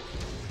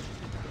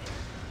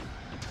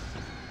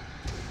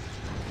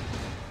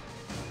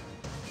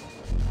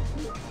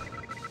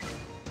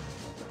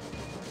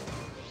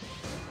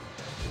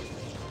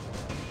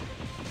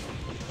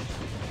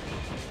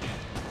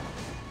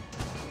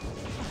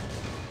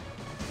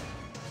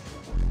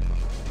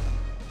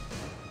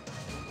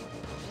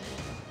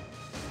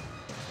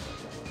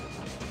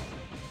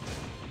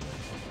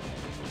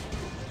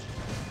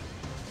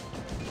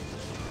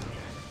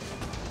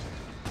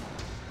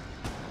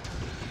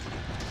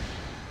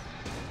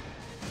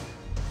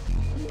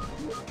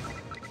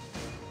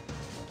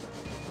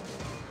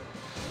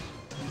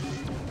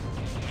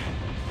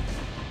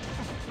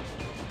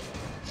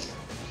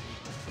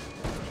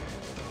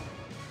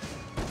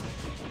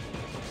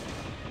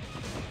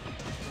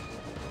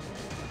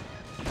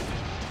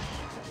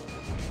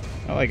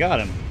 Oh, I got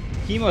him.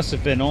 He must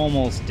have been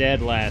almost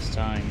dead last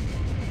time.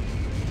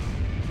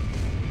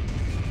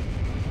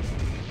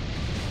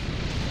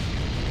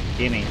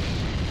 Gimme.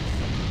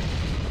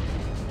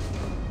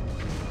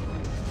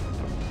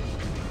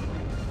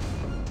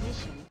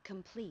 Mission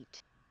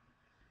complete.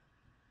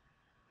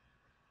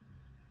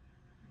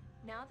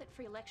 Now that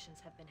free elections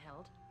have been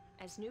held,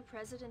 as new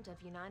president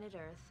of United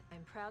Earth,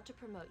 I'm proud to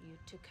promote you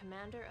to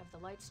Commander of the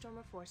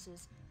Lightstormer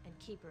Forces and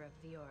Keeper of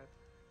the Orb.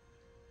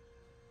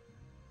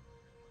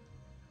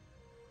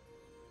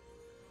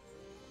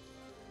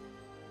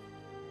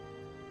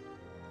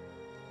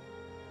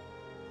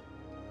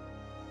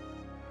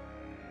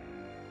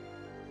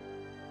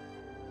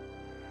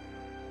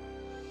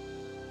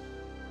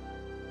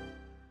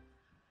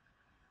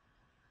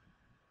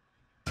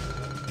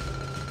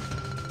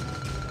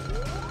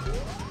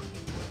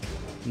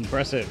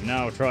 Impressive.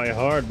 Now try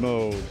hard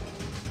mode.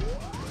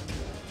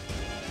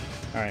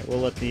 Alright, we'll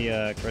let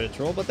the credits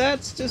roll, but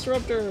that's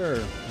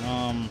Disruptor!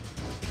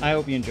 I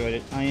hope you enjoyed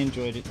it. I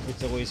enjoyed it.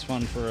 It's always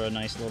fun for a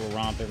nice little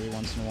romp every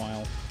once in a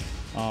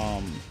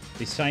while.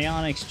 The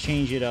psionics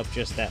change it up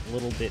just that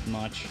little bit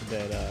much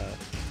that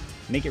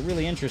make it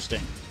really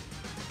interesting.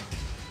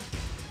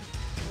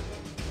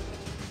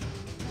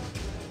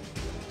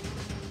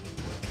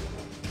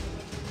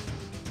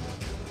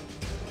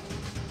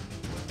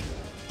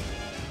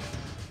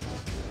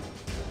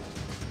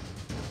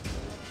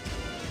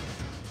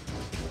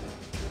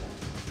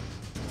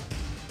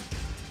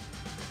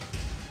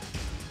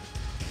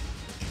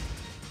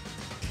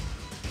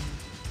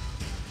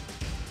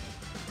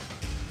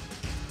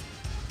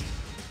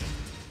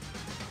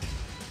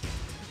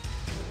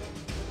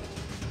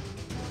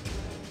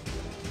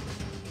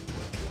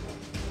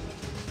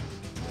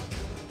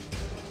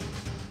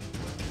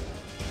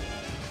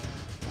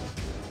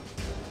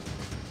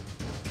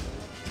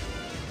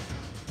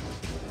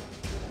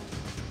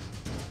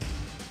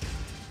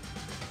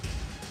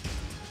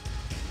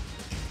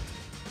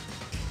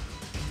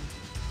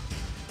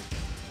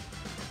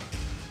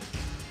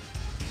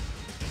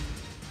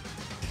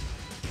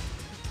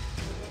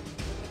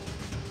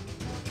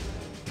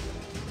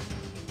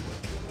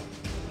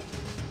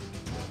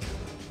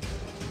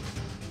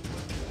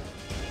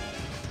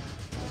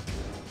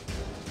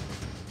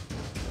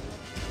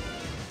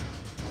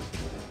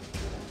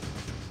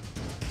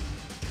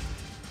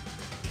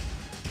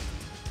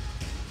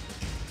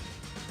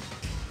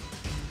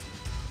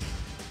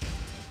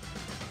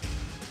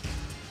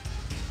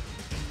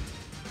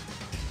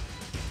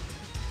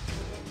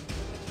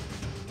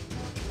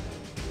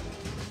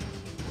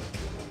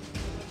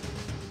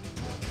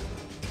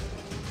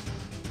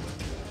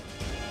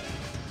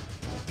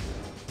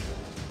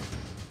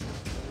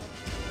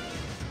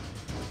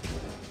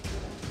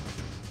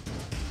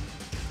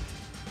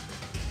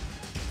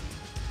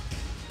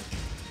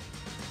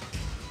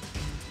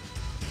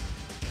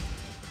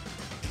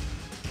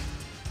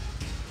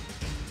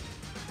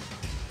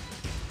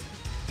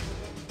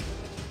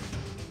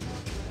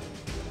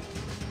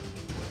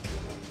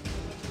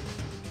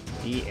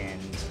 The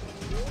end.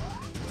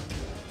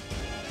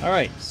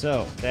 Alright,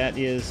 so that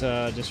is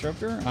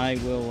Disruptor. I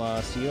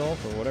will see you all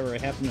for whatever I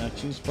happen to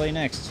choose to play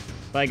next.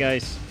 Bye,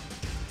 guys.